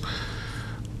process,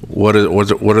 what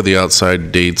are the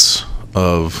outside dates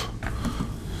of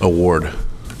award?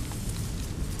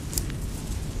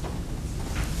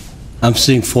 I'm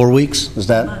seeing 4 weeks. Is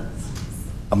that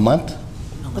a month?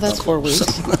 Well, that's 4 weeks.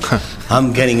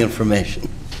 I'm getting information.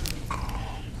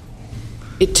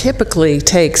 It typically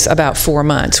takes about 4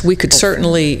 months. We could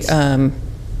certainly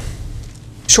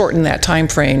shorten that time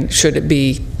frame should it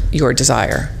be your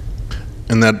desire.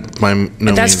 And that by no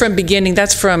And that's means, from beginning,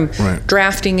 that's from right,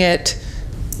 drafting it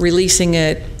releasing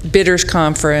it, bidders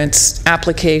conference,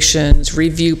 applications,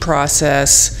 review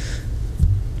process,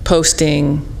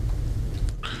 posting,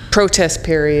 protest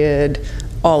period,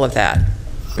 all of that.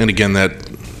 And again, that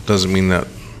doesn't mean that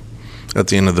at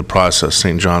the end of the process,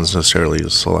 St. John's necessarily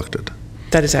is selected.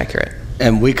 That is accurate.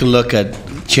 And we can look at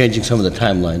changing some of the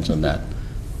timelines on that.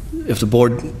 If the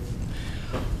board,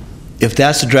 if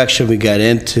that's the direction we get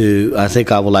into, I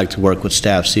think I would like to work with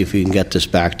staff, see if we can get this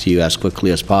back to you as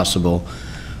quickly as possible.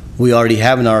 We already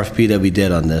have an RFP that we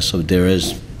did on this, so there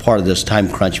is part of this time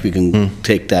crunch, we can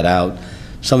take that out.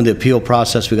 Some of the appeal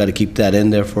process, we got to keep that in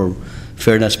there for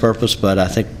fairness purpose, but I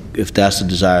think if that's the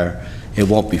desire, it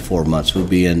won't be 4 months. We'll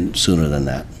be in sooner than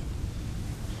that.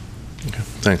 Okay,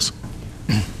 thanks.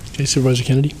 Okay, Supervisor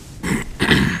Kennedy.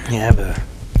 Yeah, I have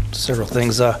several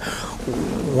things.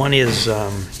 One is,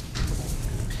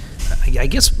 I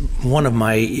guess one of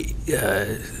my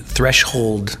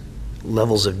threshold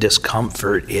levels of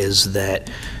discomfort is that,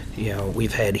 you know,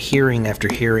 we've had hearing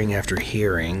after hearing after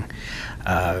hearing.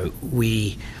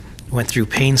 We went through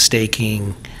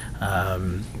painstaking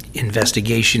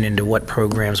investigation into what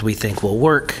programs we think will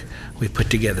work. We put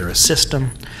together a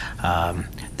system.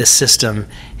 This system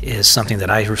is something that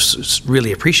I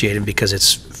really appreciated because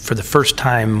it's, for the first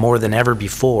time more than ever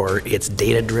before, it's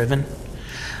data-driven.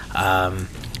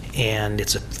 And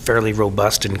it's a fairly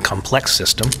robust and complex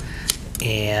system.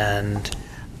 And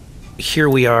here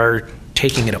we are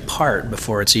taking it apart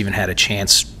before it's even had a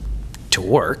chance to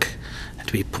work,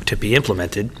 to be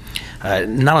implemented.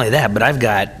 Not only that, but I've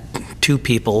got 2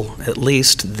 people at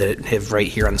least that have right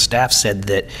here on the staff said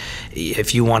that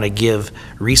if you want to give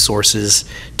resources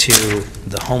to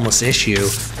the homeless issue,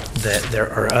 that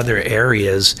there are other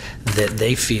areas that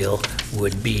they feel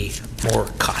would be more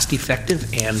cost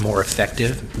effective and more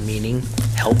effective, meaning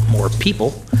help more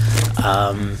people,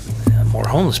 more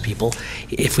homeless people,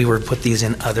 if we were to put these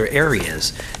in other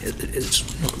areas.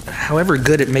 However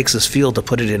good it makes us feel to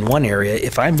put it in one area,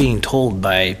 if I'm being told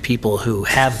by people who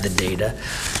have the data,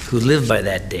 who live by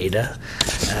that data,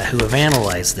 who have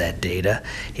analyzed that data,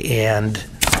 and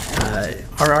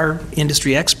are our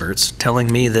industry experts telling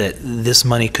me that this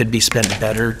money could be spent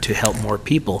better to help more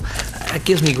people, that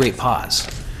gives me great pause.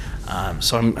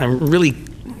 So I'm really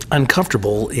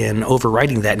uncomfortable in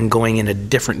overriding that and going in a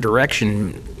different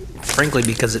direction, frankly,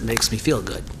 because it makes me feel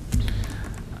good.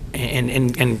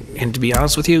 And to be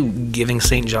honest with you, giving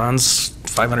St. John's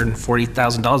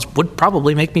 $540,000 would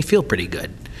probably make me feel pretty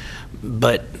good.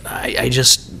 But I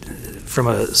just, from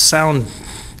a sound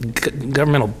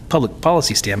governmental public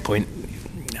policy standpoint,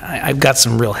 I've got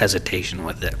some real hesitation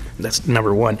with it. That's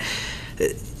number one.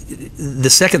 The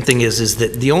second thing is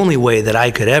that the only way that I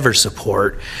could ever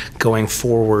support going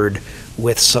forward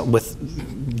with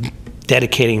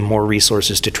dedicating more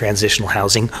resources to transitional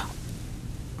housing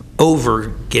over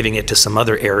giving it to some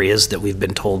other areas that we've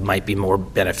been told might be more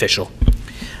beneficial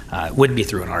would be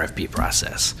through an RFP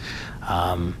process.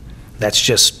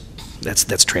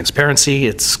 That's transparency.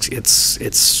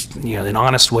 It's you know, an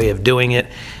honest way of doing it.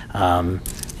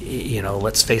 You know,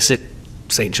 let's face it,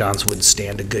 St. John's would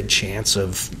stand a good chance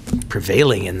of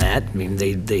prevailing in that. I mean,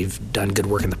 they've done good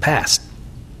work in the past.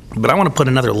 But I want to put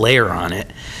another layer on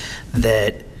it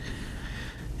that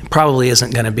probably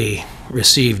isn't going to be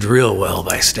received real well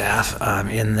by staff,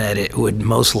 in that it would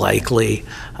most likely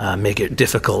make it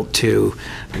difficult to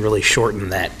really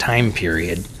shorten that time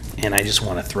period. And I just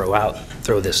want to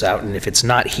throw this out, and if it's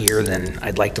not here, then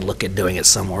I'd like to look at doing it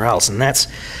somewhere else. And that's,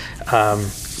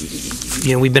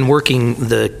 you know, we've been working,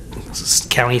 the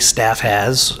county staff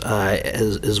has,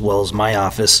 as well as my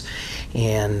office,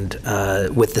 and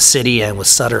with the city and with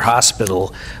Sutter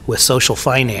Hospital, with social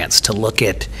finance, to look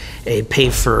at a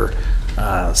pay-for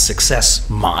success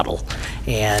model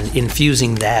and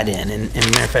infusing that in. And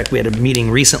matter of fact, we had a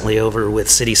meeting recently over with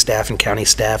city staff and county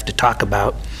staff to talk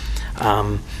about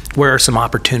where are some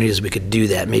opportunities we could do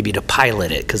that, maybe to pilot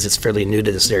it, because it's fairly new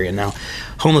to this area now.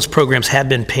 Homeless programs have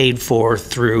been paid for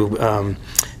through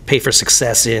Pay for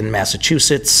Success in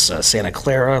Massachusetts, Santa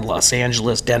Clara, Los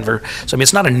Angeles, Denver. So I mean,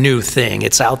 it's not a new thing.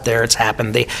 It's out there, it's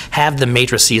happened. They have the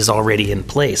matrices already in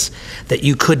place that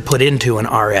you could put into an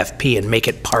RFP and make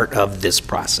it part of this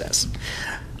process.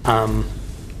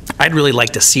 I'd really like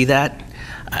to see that.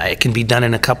 It can be done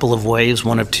in a couple of ways,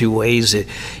 one of 2 ways.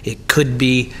 It could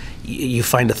be you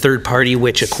find a third party,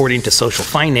 which according to social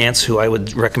finance, who I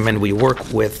would recommend we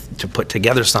work with to put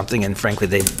together something, and frankly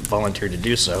they volunteered to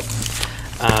do so.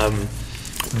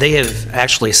 They have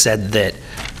actually said that,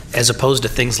 as opposed to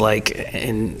things like,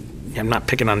 and I'm not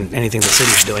picking on anything the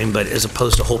city's doing, but as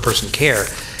opposed to whole person care,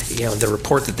 the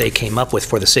report that they came up with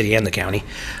for the city and the county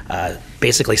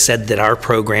basically said that our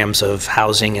programs of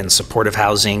housing and supportive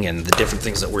housing and the different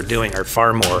things that we're doing are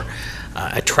far more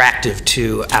attractive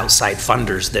to outside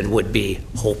funders than would be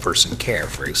whole person care,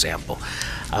 for example.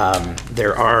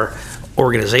 There are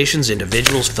organizations,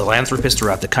 individuals, philanthropists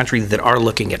throughout the country that are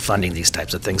looking at funding these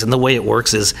types of things. And the way it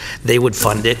works is they would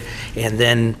fund it, and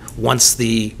then once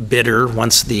the vendor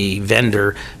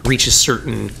reaches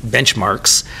certain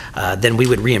benchmarks, then we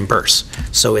would reimburse.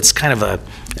 So it's kind of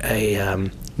a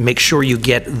make sure you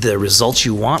get the results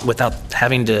you want without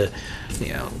having to,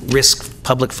 risk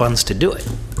public funds to do it.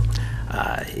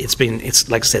 It's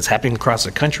like I said, it's happening across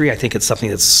the country. I think it's something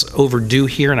that's overdue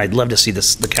here, and I'd love to see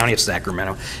the County of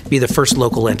Sacramento be the first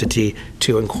local entity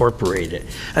to incorporate it.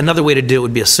 Another way to do it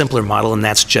would be a simpler model, and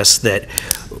that's just that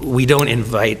we don't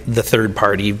invite the third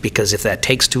party, because if that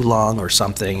takes too long or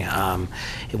something,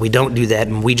 we don't do that,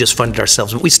 and we just fund it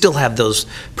ourselves. But we still have those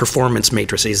performance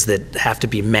matrices that have to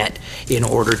be met in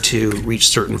order to reach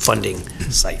certain funding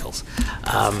cycles.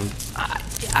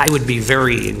 I would be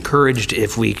very encouraged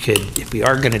if we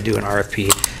are going to do an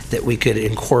RFP, that we could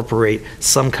incorporate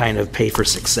some kind of pay for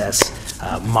success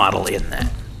model in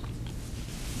that.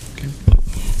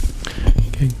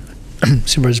 Okay.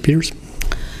 Supervisor Peters?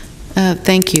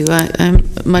 Thank you. I'm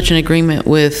much in agreement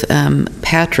with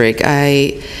Patrick.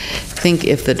 I think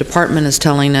if the department is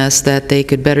telling us that they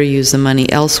could better use the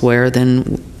money elsewhere,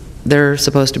 then they're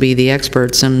supposed to be the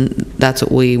experts, and that's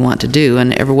what we want to do.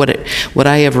 And what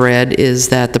I have read is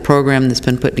that the program that's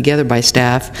been put together by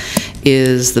staff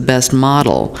is the best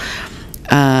model.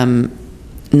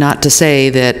 Not to say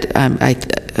that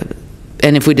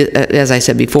and if we, as I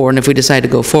said before, and if we decide to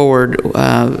go forward,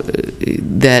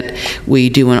 that we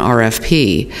do an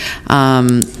RFP.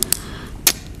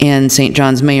 And St.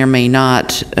 John's may or may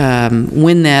not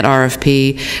win that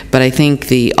RFP, but I think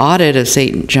the audit of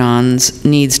St. John's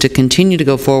needs to continue to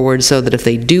go forward, so that if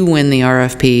they do win the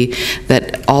RFP,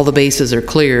 that all the bases are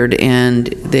cleared and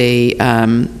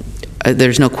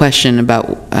there's no question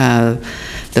about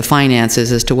the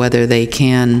finances as to whether they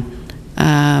can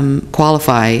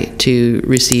qualify to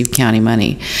receive county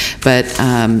money. But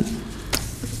I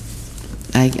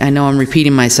know I'm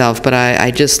repeating myself, but I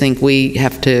just think we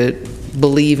have to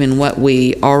believe in what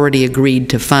we already agreed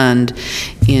to fund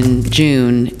in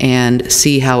June and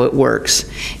see how it works.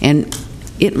 And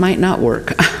it might not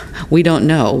work. We don't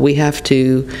know. We have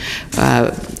to,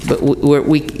 but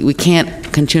we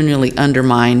can't continually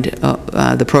undermine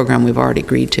the program we've already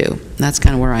agreed to. That's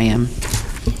kind of where I am.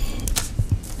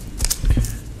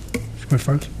 Okay.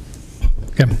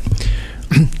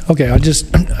 Okay, I'll just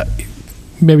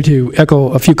maybe to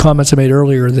echo a few comments I made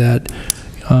earlier, that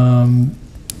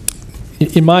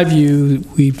in my view,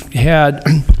 we've had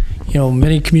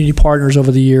many community partners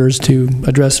over the years to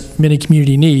address many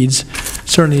community needs,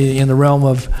 certainly in the realm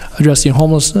of addressing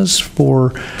homelessness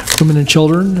for women and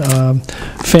children,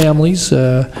 families.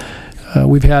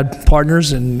 We've had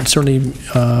partners, and certainly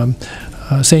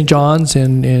St. John's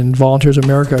and Volunteers of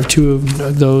America are two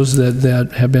of those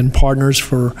that have been partners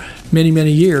for many,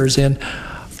 many years. And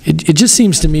it just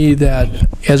seems to me that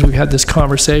as we've had this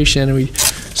conversation, we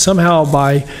somehow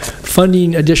by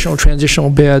funding additional transitional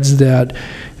beds, that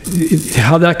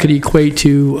how that could equate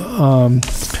to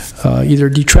either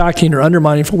detracting or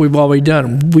undermining what we've already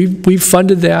done. We've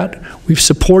funded that, we've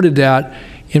supported that,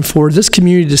 and for this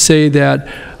community to say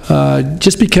that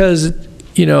just because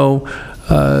we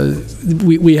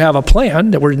have a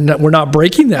plan, that we're not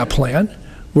breaking that plan,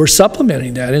 we're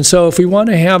supplementing that. And so if we want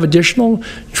to have additional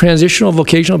transitional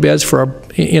vocational beds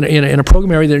in a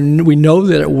program area that we know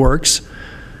that it works,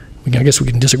 I guess we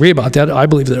can disagree about that. I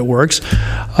believe that it works.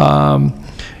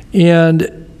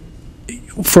 And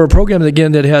for a program,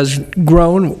 again, that has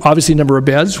grown, obviously, number of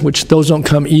beds, which those don't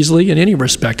come easily in any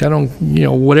respect. I don't,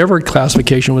 whatever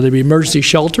classification, whether it be emergency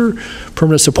shelter,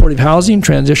 permanent supportive housing,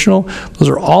 transitional, those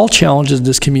are all challenges in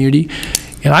this community.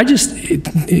 And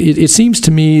it seems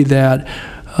to me that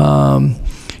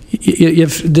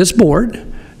if this board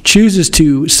chooses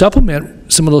to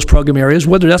supplement some of those program areas,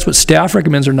 whether that's what staff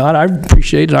recommends or not, I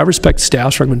appreciate it. I respect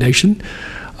staff's recommendation.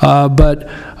 But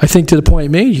I think to the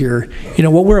point made here,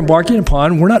 what we're embarking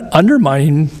upon, we're not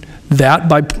undermining that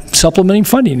by supplementing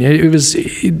funding.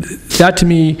 That to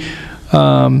me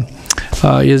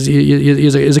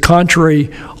is a contrary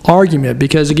argument,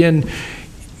 because again,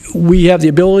 we have the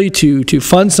ability to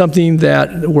fund something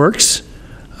that works.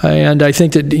 And I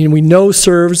think that we know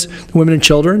serves women and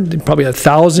children. Probably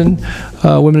 1,000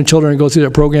 women and children go through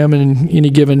that program in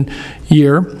any given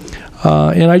year.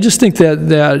 And I just think that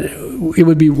it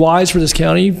would be wise for this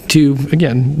county to,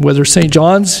 again, whether St.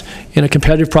 John's in a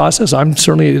competitive process,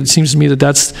 it seems to me that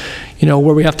that's,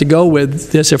 where we have to go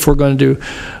with this if we're going to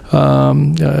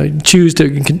choose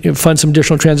to fund some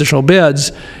additional transitional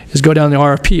beds, is go down the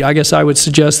RFP. I guess I would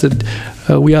suggest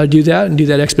that we ought to do that and do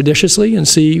that expeditiously and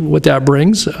see what that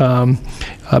brings,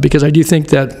 because I do think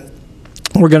that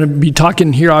we're going to be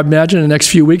talking here, I imagine, in the next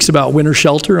few weeks about winter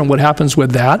shelter and what happens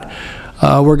with that.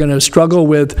 We're going to struggle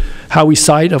with how we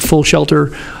site a full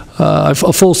shelter, a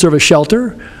full-service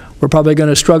shelter. We're probably going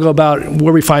to struggle about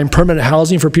where we find permanent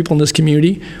housing for people in this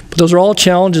community. But those are all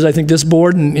challenges I think this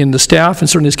board and the staff and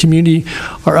certainly this community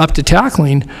are up to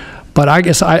tackling. But I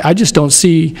guess I just don't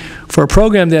see, for a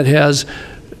program that has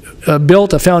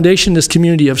built a foundation in this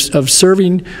community of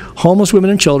serving homeless women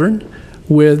and children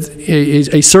with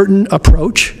a certain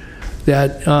approach,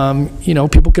 that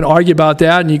people can argue about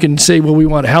that, and you can say, well, we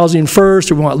want housing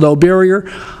first or we want low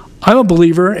barrier. I'm a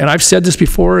believer, and I've said this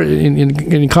before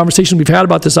in conversations we've had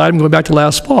about this item going back to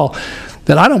last fall,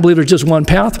 that I don't believe there's just one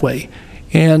pathway.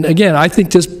 And again, I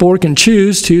think this board can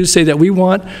choose to say that we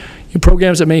want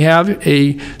programs that may have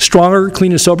a stronger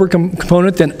clean and sober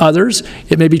component than others.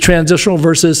 It may be transitional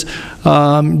versus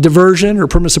diversion or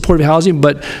permanent supportive housing,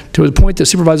 but to the point that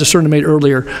Supervisor Stern made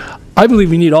earlier, I believe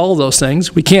we need all of those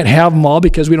things. We can't have them all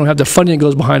because we don't have the funding that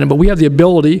goes behind them, but we have the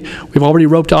ability. We've already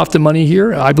roped off the money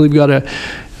here. I believe we've got to,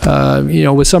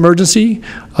 with some urgency,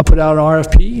 put out an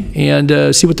RFP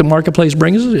and see what the marketplace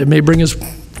brings us. It may bring us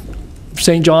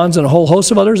St. John's and a whole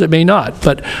host of others. It may not.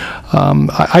 But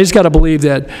I just got to believe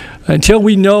that until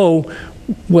we know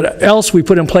what else we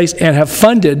put in place and have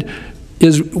funded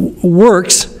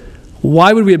works,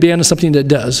 why would we abandon something that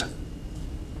does?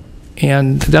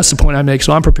 And that's the point I make.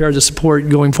 So I'm prepared to support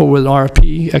going forward with an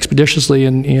RFP expeditiously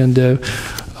and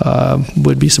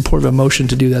would be supportive of a motion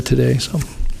to do that today. So,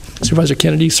 Supervisor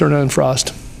Kennedy, Cerna, and Frost.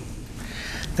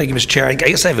 Thank you, Mr. Chair. I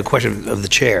guess I have a question of the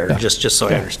chair, just so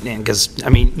I understand, because,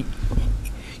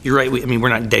 you're right, we're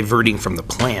not diverting from the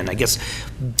plan. I guess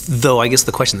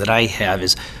the question that I have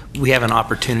is, we have an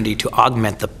opportunity to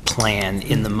augment the plan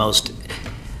in the most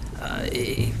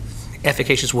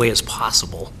efficacious way as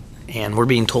possible, and we're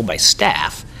being told by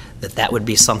staff that would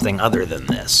be something other than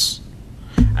this.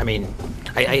 We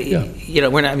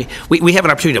have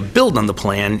an opportunity to build on the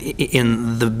plan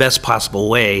in the best possible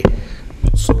way.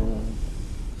 So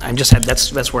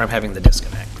that's where I'm having the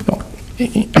disconnect.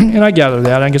 And I gather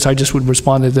that. I guess I just would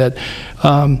respond to that.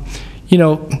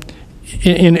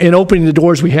 In opening the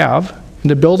doors we have, and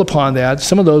to build upon that,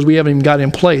 some of those we haven't even got in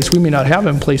place. We may not have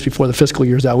in place before the fiscal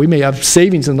year's out. We may have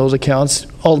savings in those accounts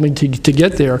ultimately to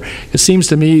get there. It seems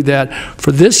to me that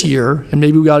for this year, and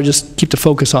maybe we ought to just keep the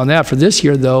focus on that. For this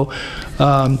year, though,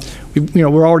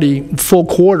 we're already full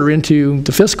quarter into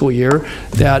the fiscal year,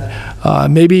 that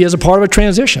maybe as a part of a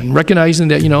transition, recognizing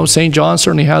that St. John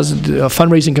certainly has a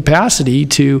fundraising capacity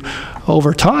to,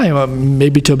 over time,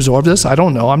 maybe to absorb this. I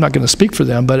don't know. I'm not going to speak for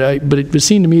them, but it would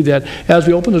seem to me that as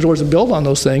we open the doors and build on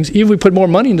those things, even if we put more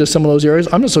money into some of those areas,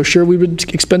 I'm not so sure we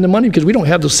would expend the money because we don't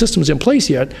have those systems in place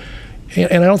yet.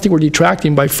 And I don't think we're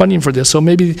detracting by funding for this. So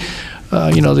maybe,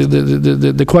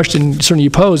 the question certainly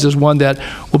you pose is one that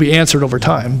will be answered over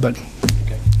time. But,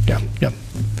 yeah.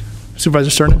 Supervisor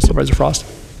Stern, Supervisor Frost.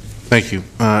 Thank you.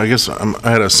 I guess I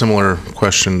had a similar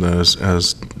question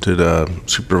as did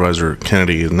Supervisor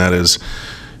Kennedy, and that is,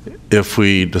 if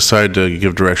we decide to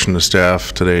give direction to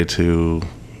staff today to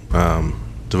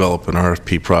develop an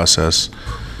RFP process,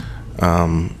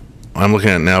 I'm looking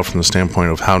at it now from the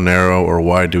standpoint of how narrow or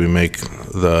wide do we make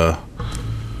the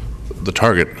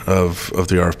target of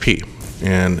the RFP.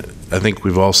 And I think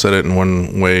we've all said it in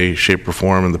one way, shape, or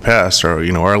form in the past. Our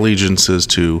allegiance is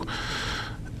to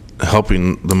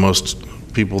helping the most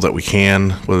people that we can,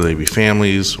 whether they be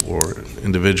families or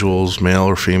individuals, male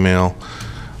or female.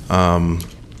 And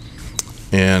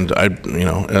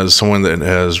as someone that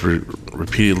has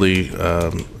repeatedly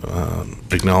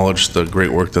acknowledged the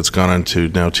great work that's gone into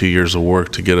now 2 years of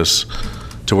work to get us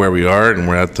to where we are, and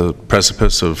we're at the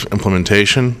precipice of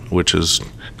implementation, which is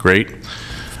great.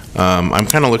 I'm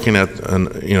kind of looking at an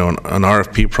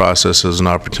RFP process as an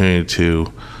opportunity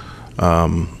to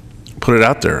put it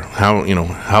out there.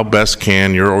 How best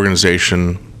can your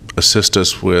organization assist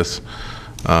us with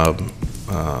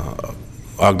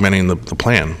augmenting the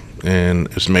plan? And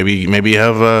it's maybe you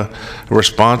have a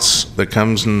response that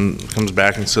comes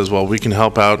back and says, well, we can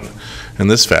help out in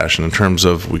this fashion, in terms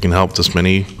of we can help this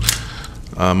many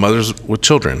mothers with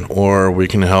children, or we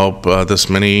can help this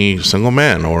many single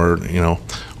men, or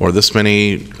this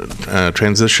many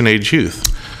transition age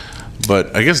youth.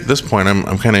 But I guess at this point,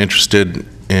 I'm kind of interested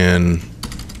in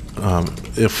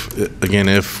if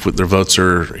their votes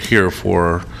are here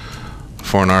for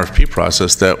an RFP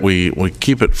process, that we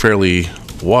keep it fairly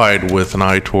wide with an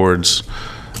eye towards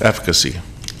efficacy.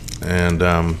 And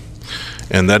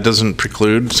that doesn't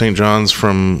preclude St. John's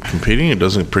from competing. It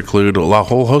doesn't preclude a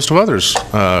whole host of others,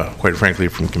 quite frankly,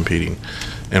 from competing.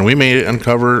 And we may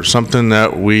uncover something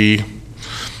that we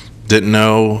didn't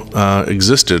know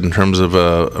existed in terms of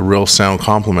a real sound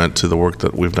complement to the work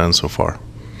that we've done so far.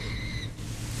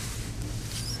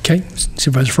 Okay,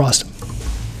 Supervisor Frost.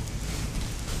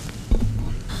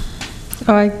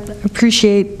 I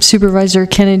appreciate Supervisor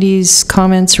Kennedy's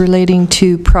comments relating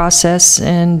to process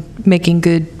and making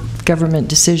good government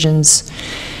decisions.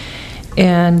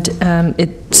 And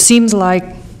it seems like,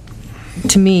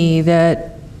 to me,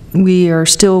 that we are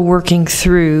still working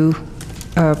through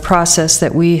a process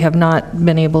that we have not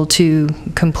been able to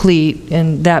complete,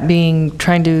 and that being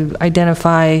trying to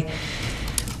identify,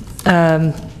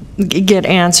 get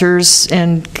answers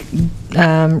and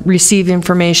receive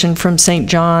information from St.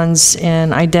 John's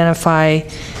and identify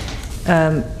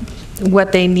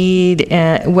what they need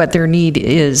and what their need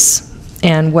is,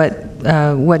 and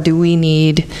what do we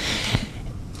need.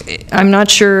 I'm not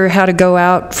sure how to go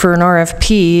out for an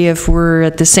RFP if we're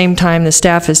at the same time the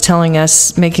staff is telling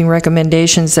us, making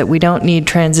recommendations that we don't need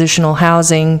transitional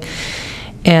housing,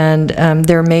 and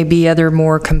there may be other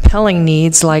more compelling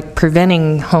needs like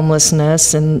preventing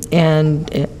homelessness and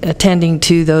attending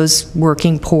to those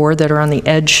working poor that are on the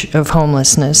edge of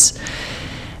homelessness.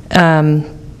 I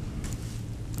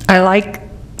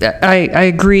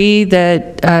agree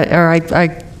that, or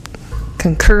I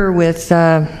concur with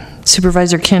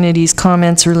Supervisor Kennedy's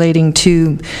comments relating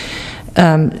to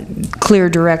clear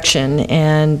direction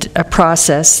and a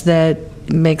process that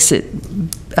makes it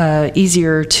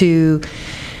easier to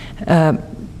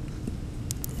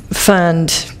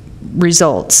fund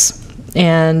results.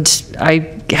 And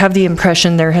I have the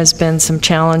impression there has been some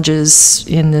challenges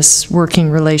in this working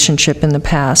relationship in the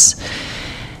past.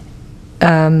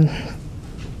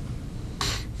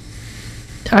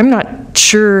 I'm not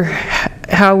sure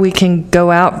how we can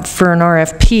go out for an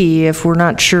RFP if we're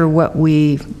not sure what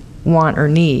we want or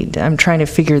need. I'm trying to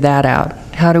figure that out.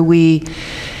 How do we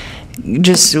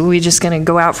are we just going to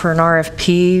go out for an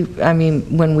RFP? I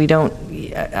mean, when we don't,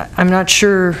 I'm not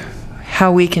sure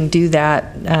how we can do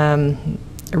that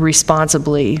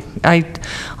responsibly. I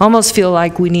almost feel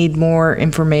like we need more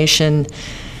information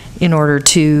in order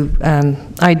to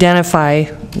identify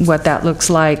what that looks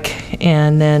like,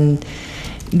 and then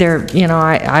there, you know,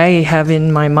 I have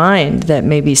in my mind that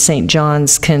maybe St.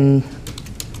 John's can,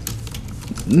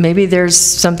 maybe there's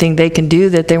something they can do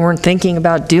that they weren't thinking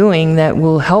about doing that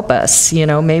will help us. You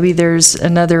know, maybe there's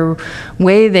another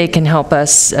way they can help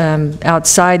us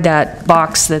outside that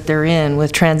box that they're in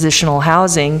with transitional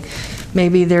housing.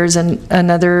 Maybe there's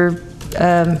another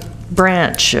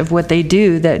branch of what they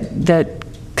do that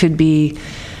could be,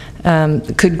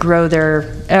 could grow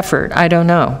their effort. I don't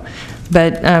know.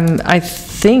 But I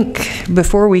think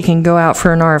before we can go out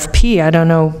for an RFP, I don't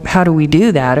know, how do we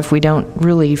do that if we don't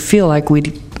really feel like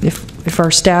if our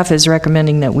staff is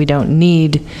recommending that we don't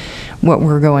need what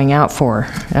we're going out for.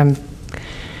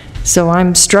 So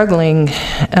I'm struggling.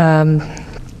 I'm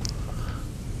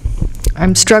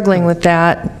struggling with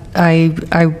that.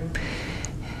 I'm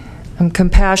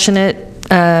compassionate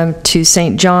to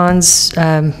St. John's.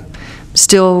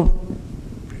 Still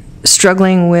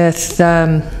struggling with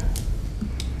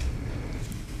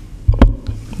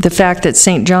the fact that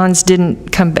St. John's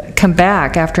didn't come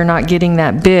back after not getting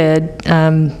that bid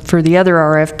for the other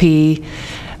RFP.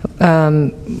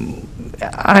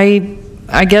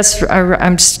 I guess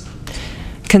I'm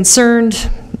concerned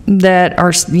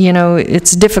that you know,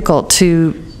 it's difficult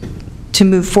to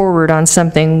move forward on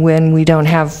something when we don't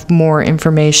have more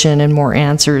information and more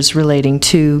answers relating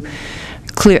to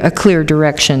a clear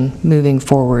direction moving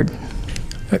forward.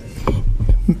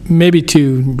 Maybe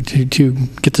to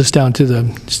get this down to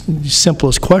the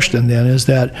simplest question then is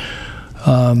that,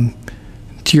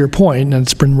 to your point, and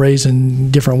it's been raised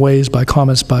in different ways by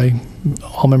comments by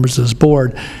all members of this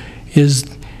board, is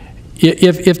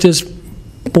if this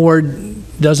board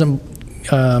doesn't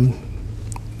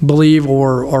believe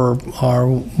or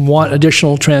want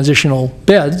additional transitional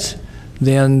beds,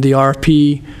 then the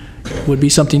RFP would be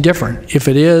something different. If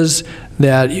it is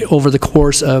that over the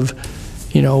course of,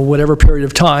 you know, whatever period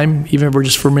of time, even if we're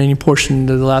just for remaining portion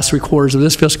of the last 3 quarters of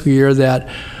this fiscal year, that,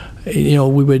 you know,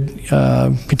 we would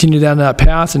continue down that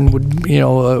path and would, you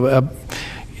know,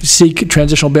 seek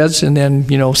transitional beds, and then,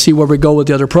 you know, see where we go with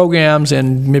the other programs,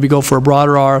 and maybe go for a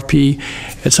broader RFP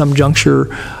at some juncture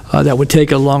that would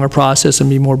take a longer process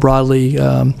and be more broadly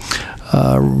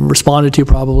responded to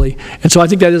probably. And so I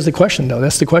think that is the question, though.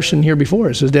 That's the question here before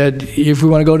us, is that if we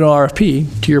want to go to an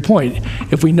RFP, to your point,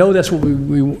 if we know that's what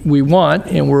we want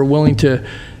and we're willing to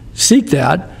seek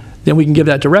that, then we can give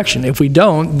that direction. If we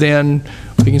don't, then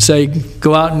we can say,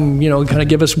 go out and, kind of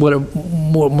give us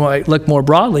what might look more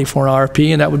broadly for an RFP,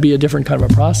 and that would be a different kind of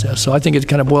a process. So I think it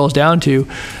kind of boils down to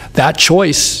that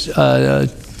choice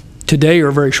today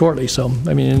or very shortly. So,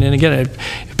 I mean, and again,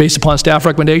 based upon staff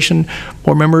recommendation,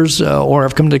 board members or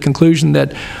have come to the conclusion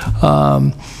that,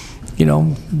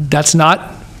 that's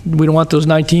not, we don't want those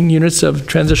 19 units of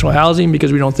transitional housing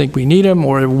because we don't think we need them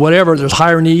or whatever, there's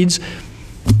higher needs,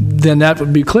 then that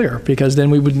would be clear, because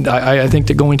then we would, I think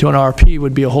that going to an RFP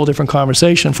would be a whole different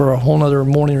conversation for a whole nother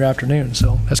morning or afternoon.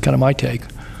 So that's kind of my take.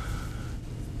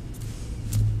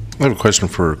 I have a question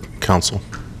for council.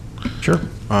 Sure.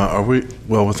 Are we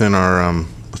well within our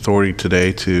authority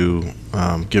today to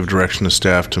give direction to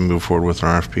staff to move forward with an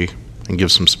RFP and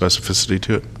give some specificity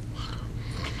to it?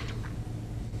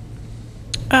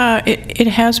 It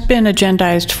has been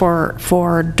agendized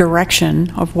for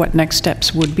direction of what next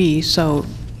steps would be, so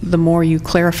the more you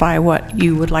clarify what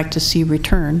you would like to see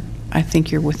return, I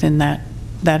think you're within that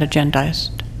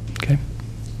agendized. Okay.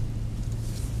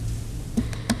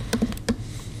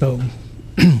 So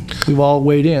we've all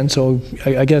weighed in, so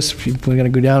I guess we're going to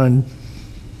go down and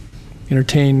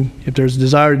entertain, if there's a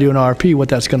desire to do an RFP, what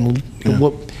that's going to,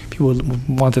 what people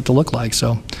want it to look like.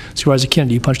 So Supervisor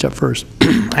Kennedy, you punched up first.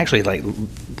 I actually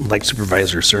like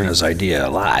Supervisor Cerna's idea a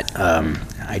lot.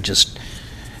 I just,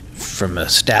 from a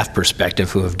staff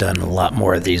perspective, who have done a lot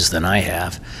more of these than I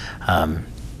have,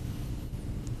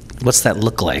 what's that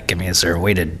look like? I mean, is there a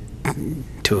way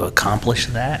to accomplish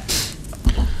that?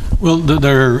 Well,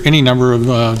 there are any number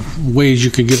of ways you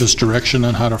could give us direction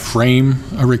on how to frame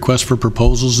a request for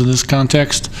proposals in this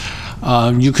context.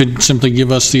 You could simply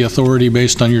give us the authority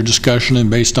based on your discussion and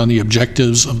based on the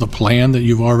objectives of the plan that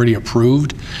you've already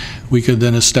approved. We could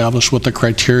then establish what the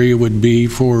criteria would be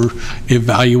for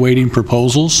evaluating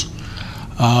proposals.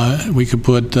 We could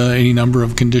put any number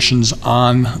of conditions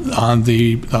on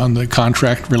the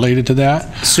contract related to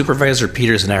that. Supervisor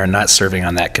Peters and I are not serving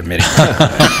on that committee.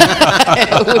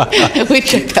 We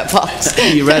checked that box.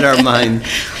 You read our mind.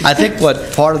 I think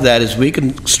what part of that is we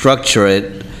can structure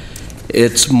it.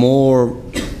 It's more,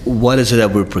 what is it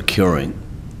that we're procuring?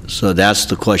 So that's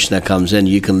the question that comes in.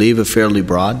 You can leave it fairly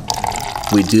broad.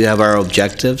 We do have our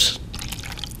objectives.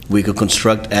 We could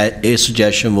construct, a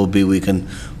suggestion will be we can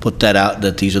put that out,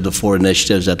 that these are the 4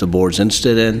 initiatives that the board's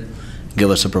interested in, give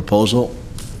us a proposal,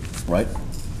 right?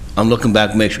 I'm looking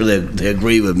back, make sure they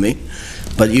agree with me.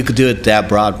 But you could do it that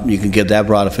broad, you can give that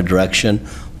broad of a direction,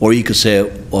 or you could say,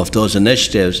 well, if those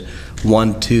initiatives,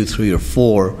 1, 2, 3, or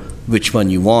 4, which one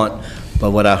you want.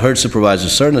 But what I heard Supervisor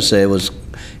Cerna say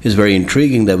is very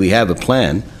intriguing, that we have a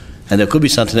plan, and there could be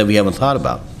something that we haven't thought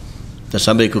about. That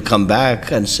somebody could come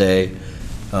back and say,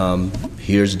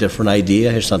 here's a different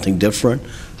idea, here's something different.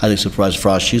 I think Supervisor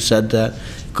Frost, you said that.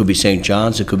 It could be St.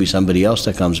 John's, it could be somebody else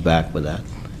that comes back with that.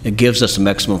 It gives us the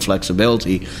maximum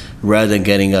flexibility rather than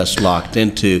getting us locked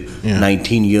into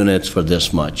 19 units for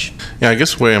this much. Yeah, I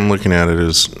guess the way I'm looking at it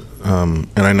is, and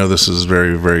I know this is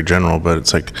very, very general, but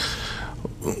it's like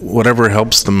whatever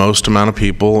helps the most amount of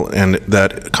people and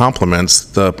that complements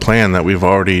the plan that we've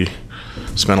already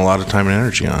spent a lot of time and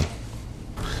energy on.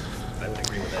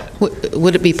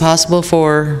 Would it be possible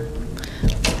for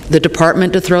the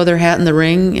department to throw their hat in the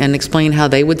ring and explain how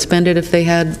they would spend it if they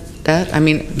had that? I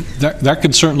mean, that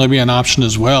could certainly be an option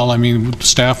as well. I mean,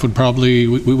 staff would probably,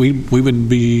 we would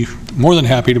be more than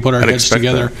happy to put our heads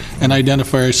together and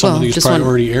identify some of these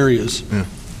priority areas. Yeah.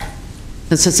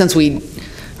 And since we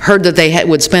heard that they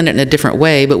would spend it in a different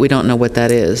way, but we don't know what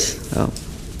that is. So.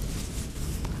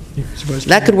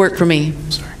 That could work for me.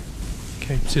 Sorry.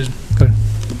 Okay, Susan, go ahead.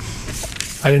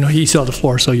 I didn't know he still had the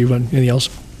floor, so you want anything else?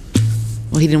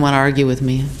 Well, he didn't want to argue with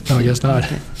me. No, I guess not.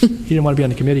 Okay. He didn't want to be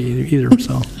on the committee either,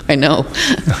 so. I know.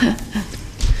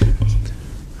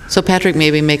 So Patrick,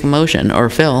 maybe make a motion, or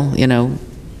Phil,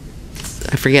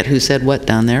 I forget who said what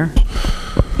down there.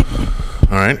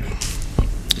 All right.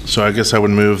 So I guess I would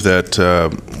move that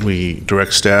we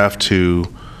direct staff to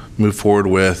move forward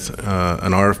with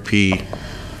an RFP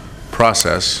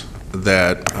process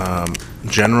that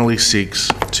generally seeks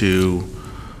to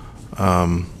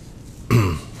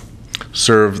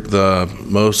serve the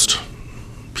most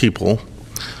people,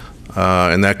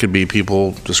 and that could be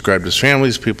people described as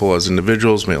families, people as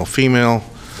individuals, male, female,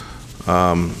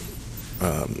 no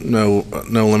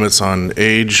limits on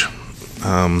age,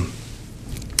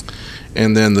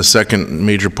 and then the second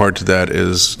major part to that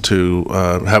is to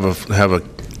have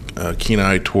a keen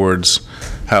eye towards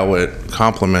how it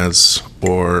complements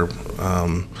or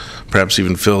perhaps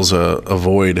even fills a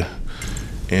void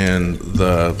in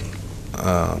the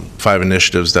 5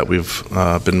 initiatives that we've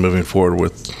been moving forward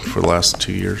with for the last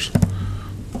 2 years.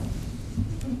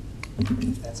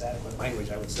 That's adequate language,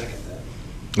 I would second that.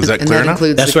 Is that clear enough?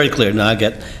 That's very clear. No, I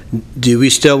get. Do we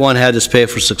still want to have this pay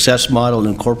for success model and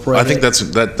incorporate I think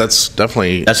it? that's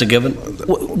definitely. That's a given?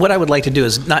 What I would like to do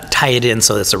is not tie it in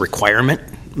so it's a requirement,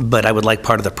 but I would like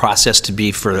part of the process to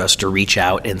be for us to reach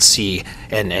out and see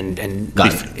and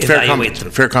evaluate the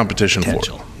fair competition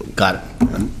potential. for it. Got it.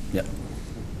 Yep.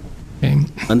 Okay.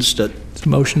 Understood. It's a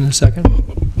motion and a second.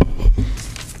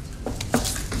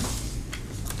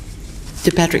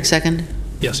 Did Patrick second?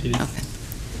 Yes, he did. Okay.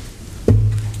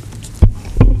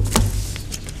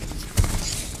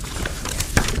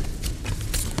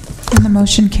 And the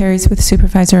motion carries with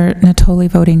Supervisor Natoli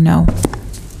voting no.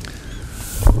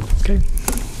 Okay.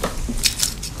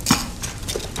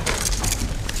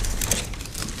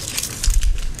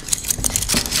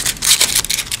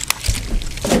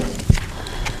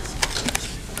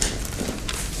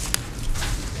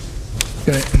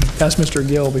 Going to ask Mr.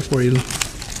 Gill before you.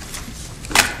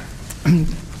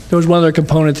 There was one other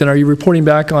component, then. Are you reporting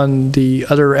back on the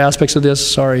other aspects of this?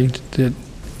 Sorry.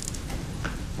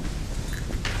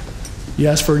 You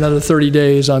asked for another 30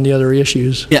 days on the other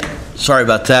issues. Yeah, sorry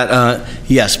about that.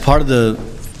 Yes, part of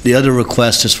the other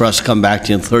request is for us to come back to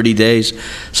you in 30 days,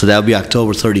 so that'll be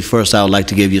October 31st. I would like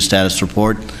to give you a status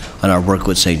report on our work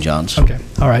with St. John's. Okay,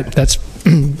 all right, that's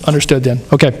understood then.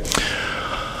 Okay.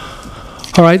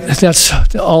 All right,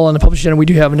 that's all on the published agenda. We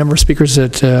do have a number of speakers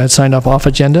that had signed up off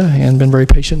agenda and been very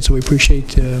patient, so we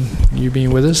appreciate you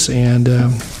being with us. And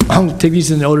I'll take these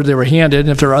in the order they were handed, and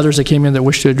if there are others that came in that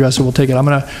wish to address it, we'll take it.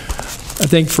 I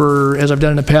think as I've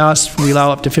done in the past, we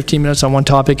allow up to 15 minutes on one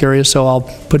topic area, so I'll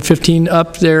put 15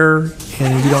 up there, and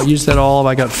if you don't use that all,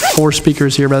 I got 4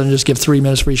 speakers here, rather than just give 3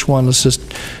 minutes for each one, let's just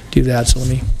do that. So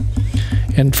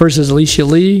and first is Alicia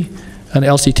Lee and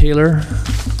Elsie Taylor,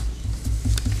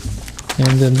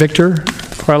 and then Victor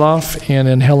Krylov, and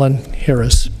then Helen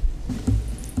Harris.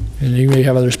 And you may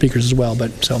have other speakers as well,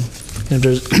 but so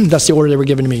that's the order they were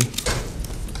given to me.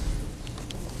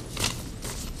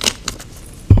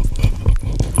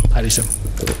 Hi, Lisa.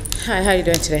 Hi, how are you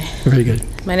doing today? Very good.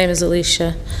 My name is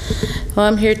Alicia. Well,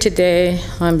 I'm here today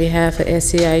on behalf of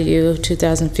SEIU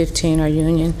 2015, our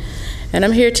union, and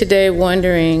I'm here today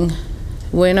wondering,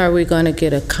 when are we going to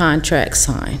get a contract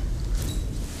signed?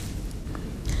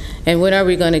 And when are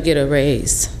we going to get a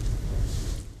raise?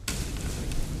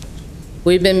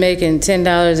 We've been making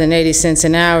 $10.80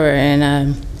 an hour,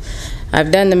 and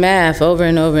I've done the math over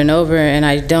and over and over, and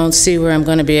I don't see where I'm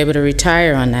going to be able to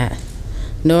retire on that,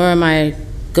 nor am I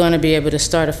going to be able to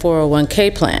start a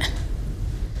 401k plan.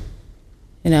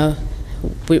 You know,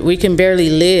 we can barely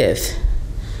live.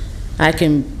 I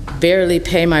can barely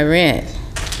pay my rent.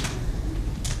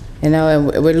 You know,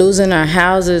 and we're losing our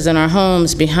houses and our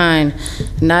homes behind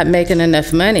not making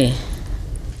enough money.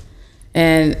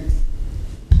 And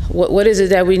what is it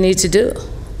that we need to do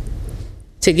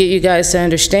to get you guys to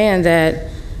understand that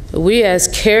we as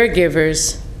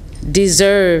caregivers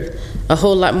deserve a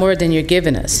whole lot more than you're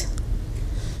giving us?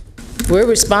 We're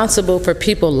responsible for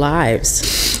people's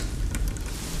lives.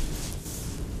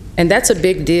 And that's a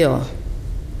big deal.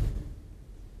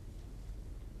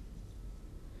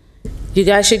 You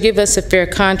guys should give us a fair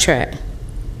contract.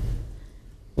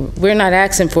 We're not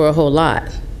asking for a whole lot.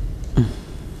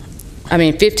 I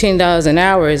mean, $15 an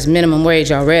hour is minimum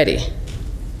wage already.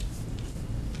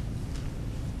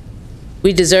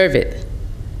 We deserve it.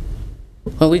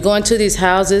 When we go into these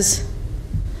houses,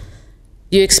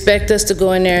 you expect us to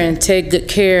go in there and take good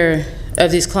care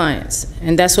of these clients,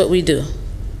 and that's what we do.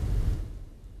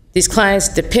 These clients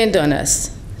depend on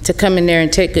us to come in there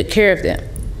and take good care of them.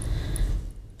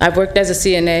 I've worked as a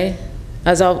CNA.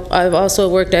 I've also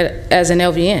worked as an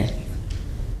LVN.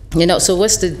 You know, so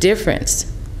what's the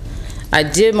difference? I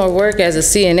did more work as a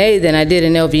CNA than I did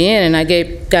an LVN, and I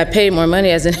got paid more money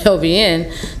as an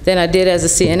LVN than I did as a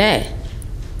CNA.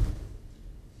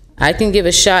 I can give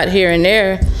a shot here and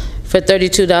there for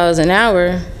 $32 an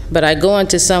hour, but I go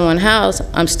into someone's house,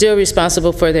 I'm still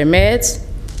responsible for their meds,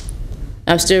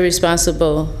 I'm still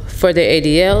responsible for their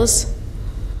ADLs,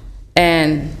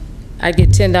 and I get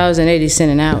 $10.80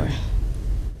 an hour.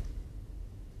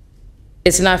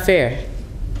 It's not fair.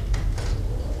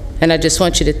 And I just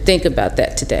want you to think about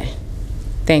that today.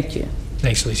 Thank you.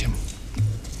 Thanks, Alicia.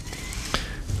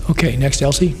 Okay, next,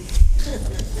 Elsie.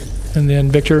 And then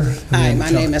Victor. And Hi, then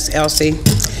my name is Elsie,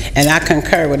 and I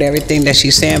concur with everything that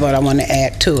she's saying, but I want to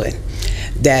add to it.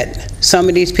 that some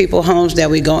of these people homes that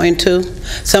we go into,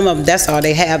 some of them, that's all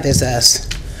they have is us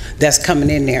that's coming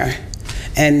in there.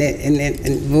 And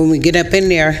when we get up in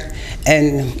there,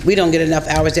 and we don't get enough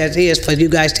hours as is for you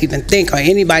guys to even think, or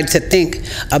anybody to think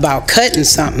about cutting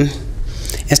something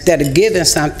instead of giving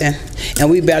something, and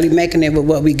we barely making it with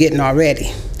what we getting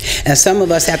already. And some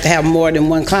of us have to have more than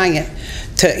one client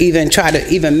to even try to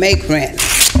even make rent,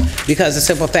 because of the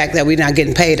simple fact that we're not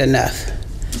getting paid enough.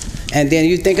 And then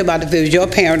you think about if it was your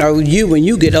parent or you when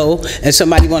you get old and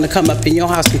somebody want to come up in your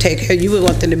house and take care, you would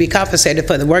want them to be compensated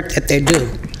for the work that they do,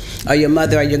 or your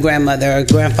mother or your grandmother or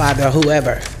grandfather or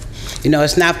whoever. You know,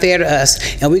 it's not fair to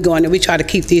us, and we go in and we try to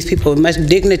keep these people with much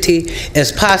dignity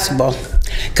as possible.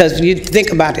 Because you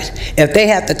think about it, if they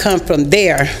have to come from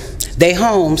their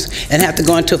homes and have to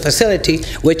go into a facility,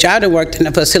 which I done worked in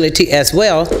a facility as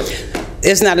well,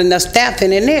 there's not enough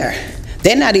staffing in there.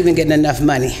 They're not even getting enough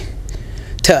money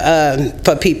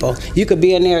for people. You could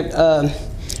be in there,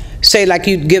 say like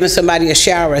you giving somebody a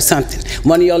shower or something,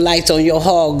 one of your lights on your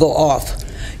hall go off.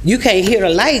 You can't hear the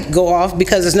light go off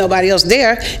because there's nobody else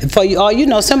there. For you, all you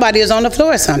know, somebody is on the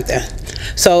floor or something.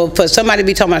 So for somebody to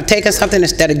be talking about taking something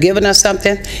instead of giving us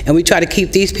something, and we try to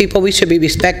keep these people, we should be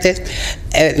respected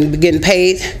and getting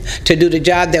paid to do the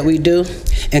job that we do.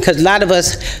 And because a lot of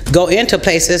us go into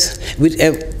places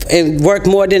and work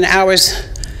more than the hours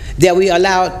that we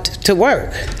allowed to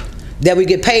work, that we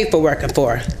get paid for working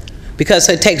for, because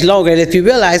it takes longer. And if you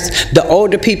realize, the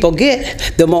older people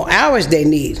get, the more hours they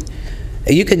need.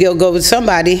 You could go with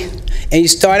somebody and you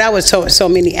start out with so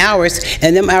many hours,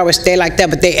 and them hours stay like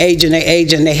that, but they age and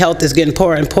their health is getting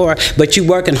poorer and poorer, but you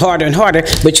working harder and harder,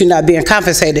 but you're not being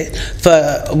compensated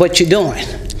for what you're doing.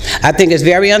 I think it's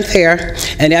very unfair,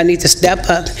 and they need to step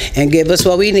up and give us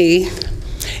what we need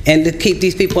and to keep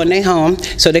these people in their home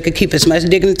so they could keep as much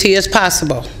dignity as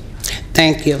possible.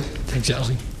 Thank you. Thanks,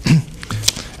 Elsie.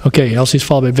 Okay, Elsie's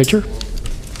followed by Victor.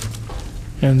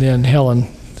 And then Helen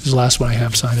is the last one I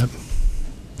have signed up.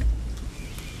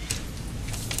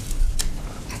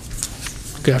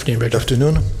 Good afternoon, Victor. Good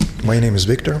afternoon. My name is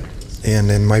Victor, and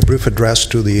in my brief address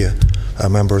to the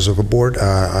members of the board,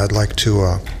 I'd like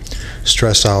to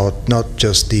stress out not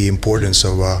just the importance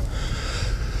of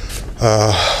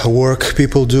work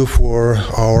people do for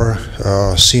our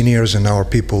seniors and our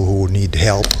people who need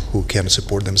help, who can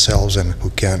support themselves and who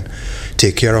can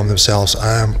take care of themselves.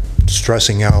 I'm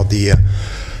stressing out the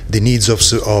needs of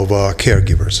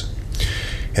caregivers.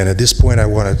 And at this point, I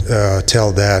want to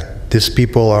tell that these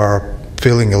people are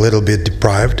feeling a little bit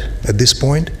deprived at this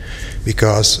point,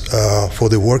 because for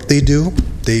the work they do,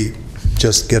 they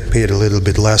just get paid a little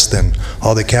bit less than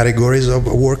other categories of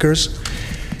workers.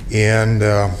 And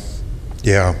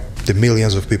yeah, the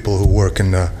millions of people who work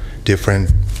in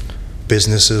different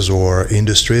businesses or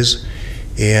industries,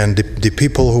 and the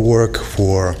people who work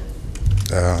for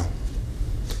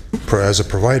as a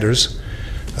providers,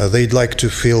 they'd like to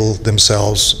feel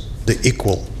themselves the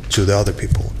equal to the other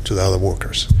people, to the other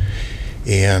workers.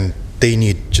 And they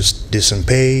need just decent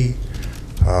pay,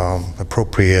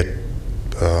 appropriate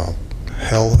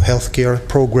health care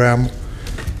program,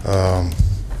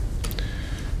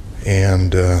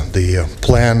 and the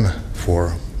plan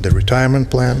for the retirement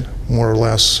plan, more or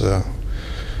less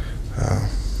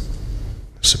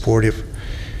supportive.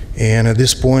 And at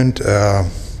this point,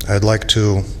 I'd like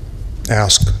to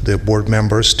ask the board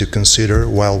members to consider,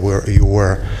 while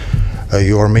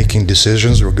you are making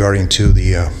decisions regarding to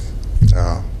the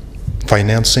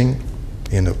financing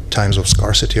in the times of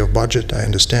scarcity of budget, I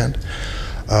understand,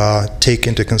 take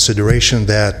into consideration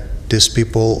that these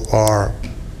people are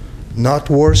not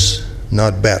worse,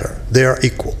 not better. They are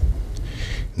equal.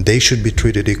 They should be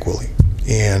treated equally.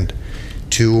 And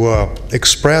to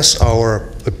express our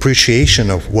appreciation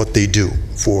of what they do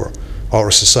for our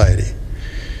society.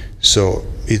 So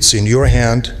it's in your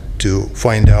hand to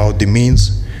find out the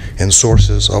means and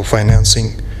sources of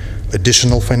financing,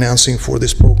 additional financing for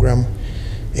this program,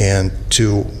 and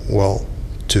to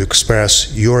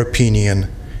express your opinion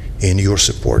and your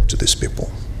support to these people.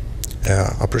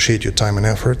 Appreciate your time and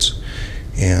efforts,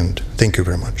 and thank you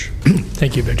very much.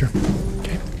 Thank you, Victor.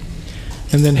 Okay.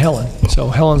 And then Helen. So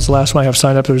Helen's the last one I have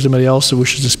signed up. If there's anybody else that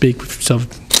wishes to speak, so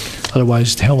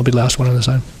otherwise Helen will be the last one on the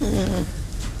sign.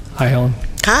 Hi, Helen.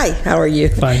 Hi, how are you?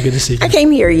 Fine, good to see you. I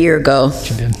came here a year ago.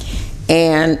 You did.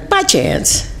 And by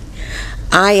chance,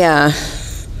 I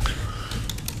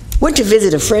went to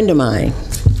visit a friend of mine.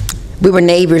 We were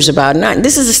neighbors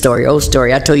this is a story, old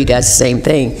story. I told you guys the same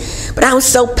thing. But I was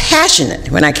so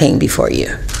passionate when I came before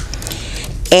you.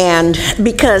 And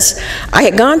because I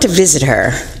had gone to visit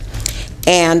her,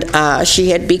 and she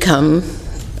had become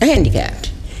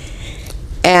handicapped.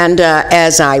 And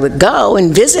as I would go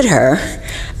and visit her,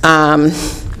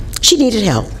 she needed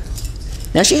help.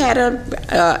 Now, she had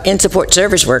a in-support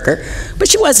service worker, but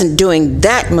she wasn't doing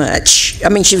that much. I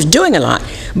mean, she was doing a lot,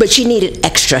 but she needed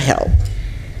extra help.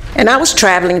 And I was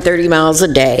traveling 30 miles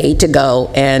a day to go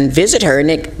and visit her,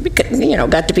 and it, you know,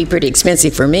 got to be pretty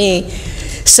expensive for me.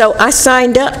 So I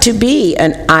signed up to be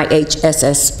an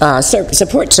IHSS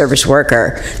support service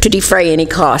worker to defray any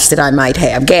costs that I might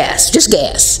have. Gas, just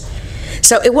gas.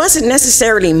 So it wasn't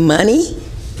necessarily money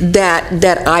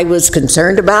that I was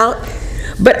concerned about,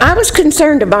 but I was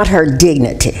concerned about her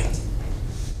dignity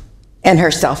and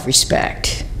her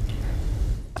self-respect.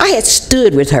 I had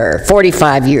stood with her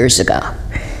 45 years ago,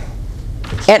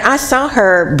 and I saw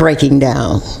her breaking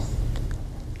down.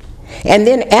 And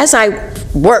then as I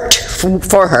worked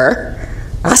for her,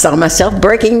 I saw myself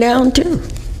breaking down too.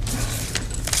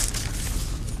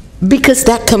 Because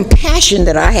that compassion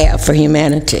that I have for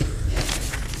humanity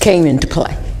came into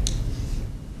play.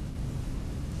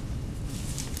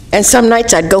 And some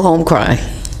nights I'd go home crying.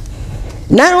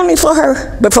 Not only for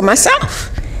her, but for myself.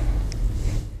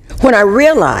 When I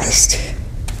realized,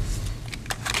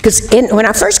 because when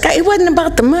I first got, it wasn't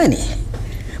about the money.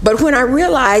 But when I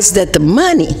realized that the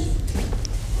money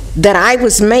that I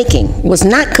was making was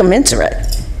not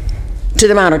commensurate to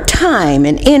the amount of time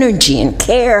and energy and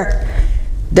care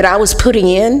that I was putting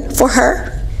in for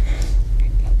her.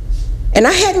 And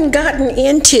I hadn't gotten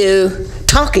into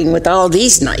talking with all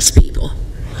these nice people.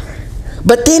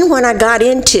 But then when I got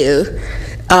into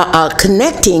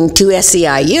connecting to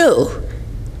SEIU,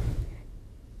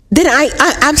 then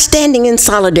I'm standing in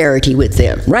solidarity with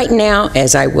them right now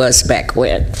as I was back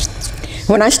when.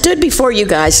 When I stood before you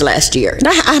guys last year, and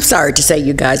I'm sorry to say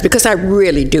you guys, because I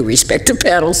really do respect the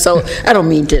panel, so I don't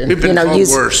mean to, We've been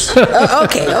use worse.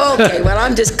 Okay, well,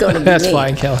 I'm just going to be That's mean.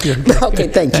 fine, Kelly. Okay,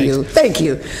 thank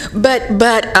you.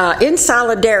 But in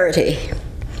solidarity,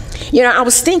 you know, I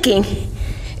was thinking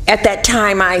at that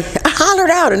time, I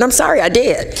hollered out, and I'm sorry I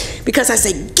did, because I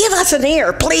said, give us an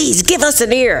ear, please, give us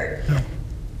an ear. Yeah.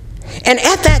 And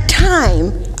at that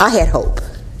time, I had hope.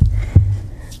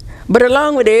 But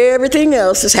along with everything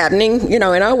else that's happening, you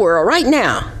know, in our world right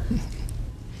now,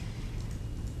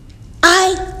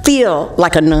 I feel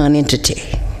like a non-entity.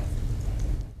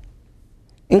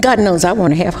 And God knows I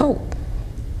want to have hope.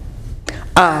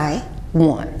 I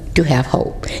want to have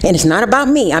hope. And it's not about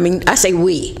me. I mean, I say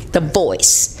we, the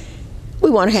voice. We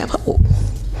want to have hope.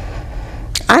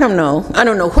 I don't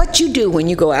know what you do when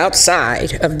you go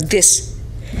outside of this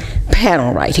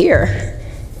panel right here.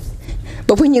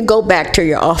 But when you go back to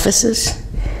your offices,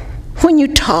 when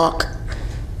you talk,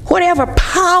 whatever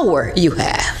power you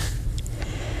have,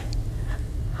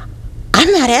 I'm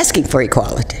not asking for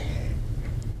equality.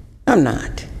 I'm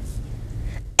not.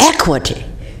 Equity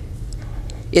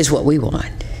is what we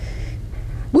want.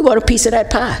 We want a piece of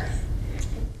that pie.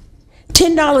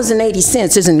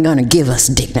 $10.80 isn't going to give us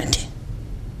dignity.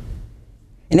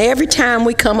 And every time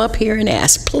we come up here and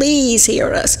ask, please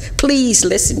hear us, please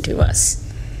listen to us,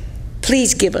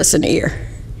 please give us an ear.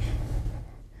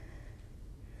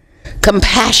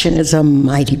 Compassion is a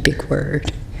mighty big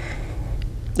word.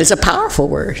 It's a powerful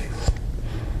word.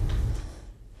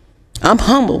 I'm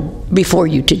humble before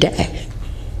you today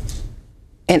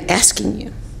and asking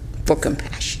you for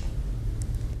compassion.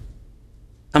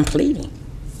 I'm pleading.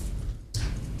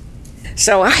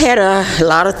 So I had a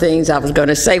lot of things I was going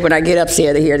to say when I get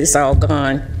upstairs to hear this all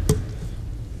gone.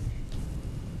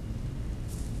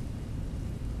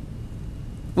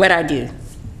 What I do,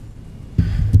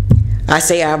 I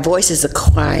say our voices are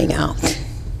crying out,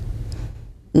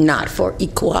 not for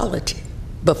equality,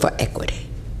 but for equity.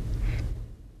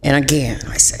 And again,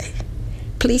 I say,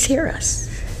 please hear us.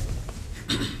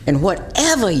 And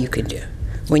whatever you can do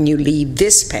when you leave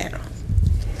this panel,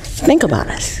 think about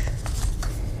us.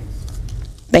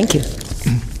 Thank you.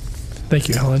 Thank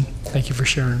you, Helen. Thank you for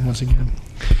sharing once again.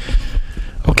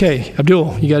 Okay,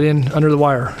 Abdul, you got in under the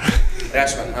wire.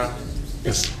 Last one, huh?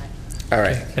 Yes. All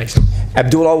right. Thanks.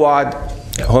 Abdul Awad,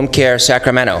 Home Care,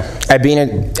 Sacramento. I've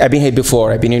been here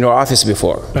before. I've been in your office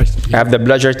before. Nice. I have the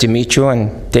pleasure to meet you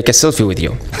and take a selfie with you.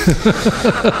 You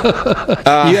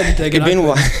had to take it.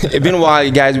 It's been a while,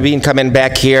 you guys. We've been coming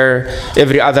back here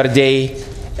every other day,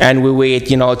 and we wait,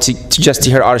 you know, to just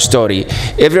hear our story.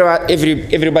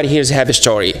 Everybody here have a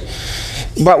story.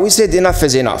 But we said enough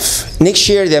is enough. Next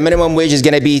year, the minimum wage is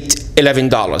going to be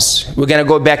 $11. We're going to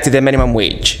go back to the minimum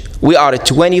wage. We are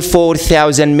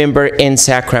 24,000 members in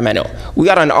Sacramento. We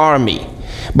are an army,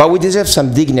 but we deserve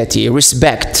some dignity,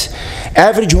 respect.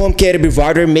 Average home care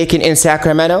provider making in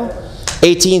Sacramento,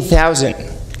 $18,000.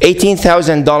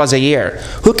 $18,000 a year.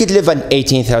 Who could live on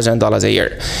 $18,000 a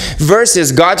year?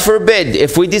 Versus, God forbid,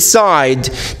 if we decide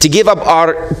to give up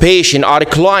our patient, our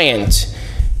client,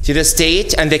 to the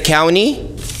state and the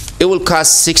county, it will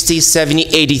cost $60,000,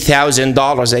 $70,000,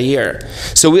 $80,000 a year.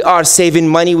 So we are saving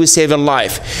money, we're saving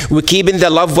life. We're keeping the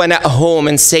loved one at home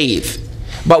and safe.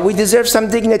 But we deserve some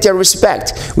dignity and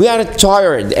respect. We are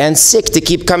tired and sick to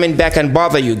keep coming back and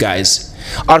bother you guys.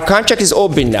 Our contract is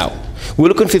open now. We're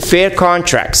looking for fair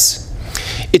contracts.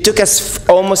 It took us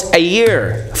almost a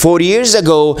year, 4 years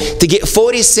ago, to get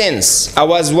 40 cents. I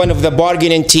was one of the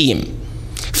bargaining team.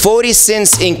 40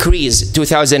 cents increase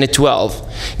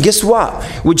 2012. Guess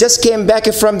what? We just came back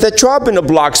from the chopping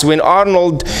blocks when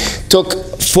Arnold took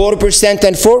 4%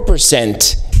 and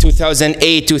 4%.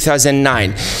 2008,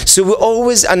 2009. So we're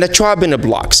always on the chopping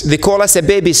blocks. They call us a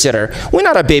babysitter. We're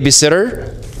not a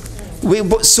babysitter. We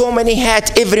put so many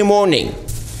hats every morning.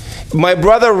 My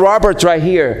brother Robert right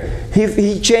here,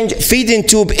 he changed feeding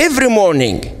tube every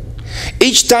morning.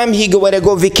 Each time he wanna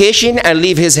go vacation and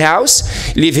leave his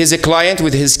house, leave his client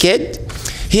with his kid,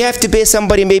 he have to pay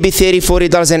somebody maybe $30,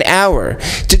 $40 an hour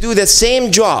to do the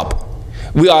same job.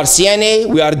 We are CNA,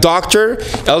 we are doctor,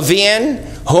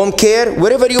 LVN, home care,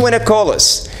 whatever you want to call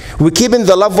us. We're keeping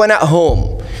the loved one at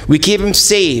home. We keep him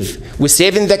safe. We're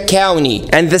saving the county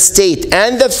and the state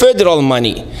and the federal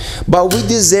money. But we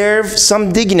deserve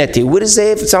some dignity. We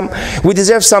deserve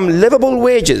some livable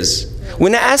wages. We're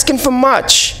not asking for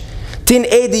much.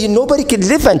 1080, nobody could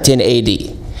live on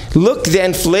 1080. Look the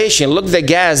inflation, look the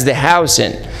gas, the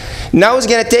housing. Now it's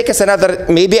going to take us another,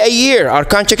 maybe a year. Our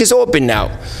contract is open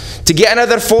now. To get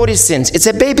another 40 cents. It's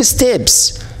a baby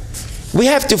steps. We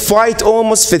have to fight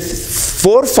almost for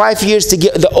 4 or 5 years to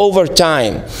get the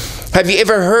overtime. Have you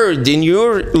ever heard in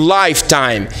your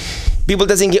lifetime people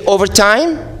doesn't get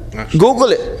overtime?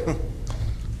 Google it.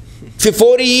 For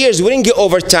 40 years we didn't get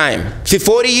overtime. For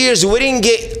 40 years we didn't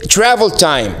get travel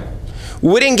time.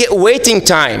 We didn't get waiting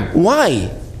time.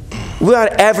 Why? We are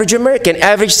average American,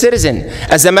 average citizen.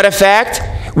 As a matter of fact,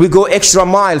 we go extra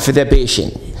mile for the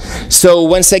patient. So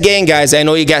once again, guys, I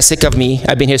know you got sick of me.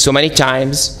 I've been here so many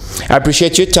times. I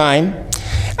appreciate your time,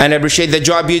 and I appreciate the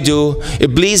job you do.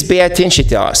 Please pay attention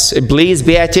to us. Please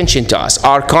pay attention to us.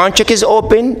 Our contract is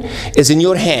open, is in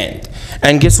your hand.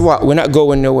 And guess what? We're not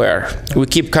going nowhere. We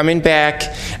keep coming back,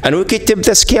 and we could tip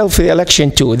the scale for the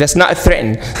election too. That's not a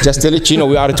threat. Just to let you know,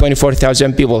 we are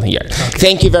 24,000 people here. Okay.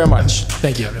 Thank you very much.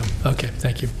 Thank you. Okay,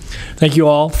 thank you. Thank you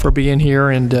all for being here,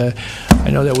 and I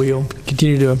know that we'll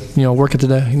continue to work at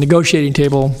the negotiating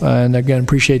table, and again,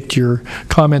 appreciate your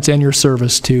comments and your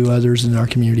service to others in our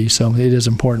community, so it is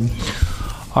important.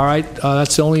 All right,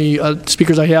 that's the only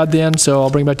speakers I had then, so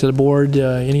I'll bring back to the board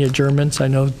any adjournments. I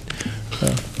know,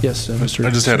 yes, Mr.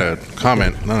 I just had a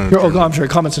comment. Oh, I'm sorry,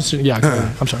 comments, yeah,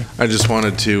 I'm sorry. I just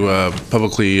wanted to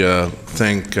publicly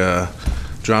thank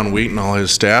John Wheat and all his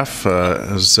staff.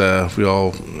 As we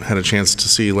all had a chance to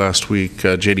see last week,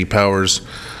 J.D. Powers,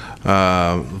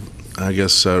 I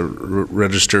guess,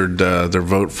 registered their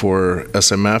vote for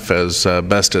SMF as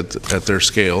best at their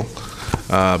scale,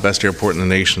 best airport in the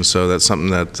nation. So that's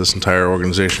something that this entire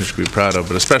organization should be proud of,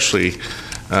 but especially,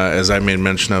 as I made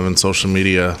mention of in social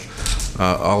media,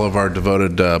 all of our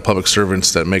devoted public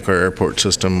servants that make our airport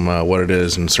system what it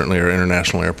is, and certainly our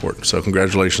international airport. So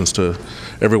congratulations to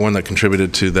everyone that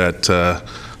contributed to that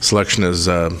selection as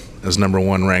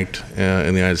 #1 ranked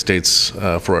in the United States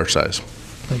for our size.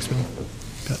 Thanks, Bill.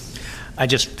 I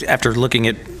just, after looking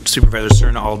at Supervisor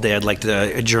Cerna all day, I'd like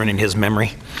to adjourn in his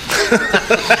memory.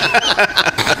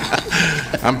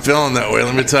 I'm feeling that way,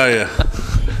 let me tell you.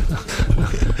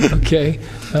 Okay.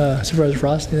 Supervisor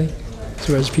Frost, anything?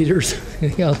 Supervisor Peters,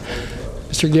 anything else?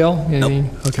 Mr. Gill, anything?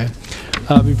 Nope. Okay.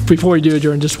 Before we do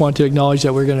adjourn, just want to acknowledge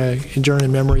that we're going to adjourn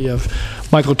in memory of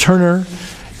Michael Turner,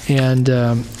 and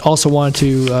also want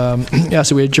to ask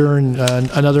that we adjourn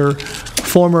another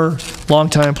former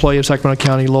longtime employee of Sacramento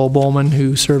County, Lowell Bowman,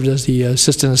 who served as the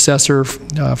assistant assessor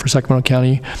for Sacramento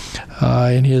County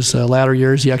in his latter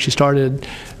years. He actually started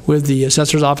with the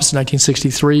assessor's office in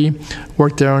 1963,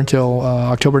 worked there until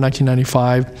October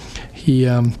 1995. He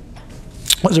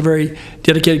was a very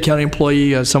dedicated county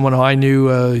employee, someone who I knew.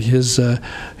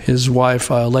 His wife,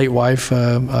 late wife,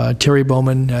 Terry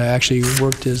Bowman, actually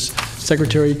worked as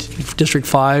secretary to District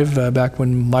 5 back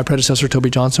when my predecessor, Toby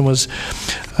Johnson, was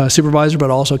supervisor,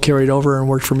 but also carried over and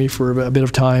worked for me for a bit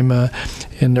of time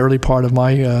in the early part of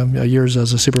my years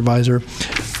as a supervisor.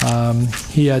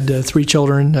 He had 3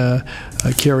 children,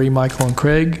 Carrie, Michael, and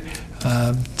Craig.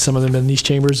 Some of them in these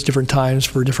chambers, different times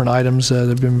for different items that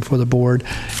have been before the board,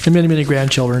 and many, many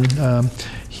grandchildren.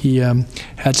 He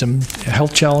had some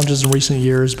health challenges in recent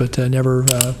years, but never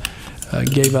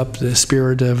gave up the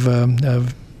spirit of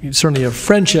certainly of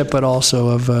friendship, but also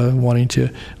of wanting to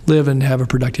live and have a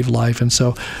productive life. And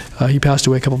so he passed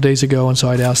away a couple of days ago, and so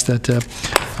I'd ask that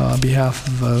on behalf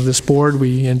of this board,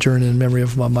 we adjourn in memory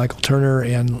of Michael Turner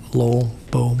and Lowell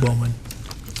Bowman.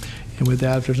 And with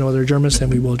that, if there's no other adjournments, then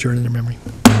we will adjourn in their memory.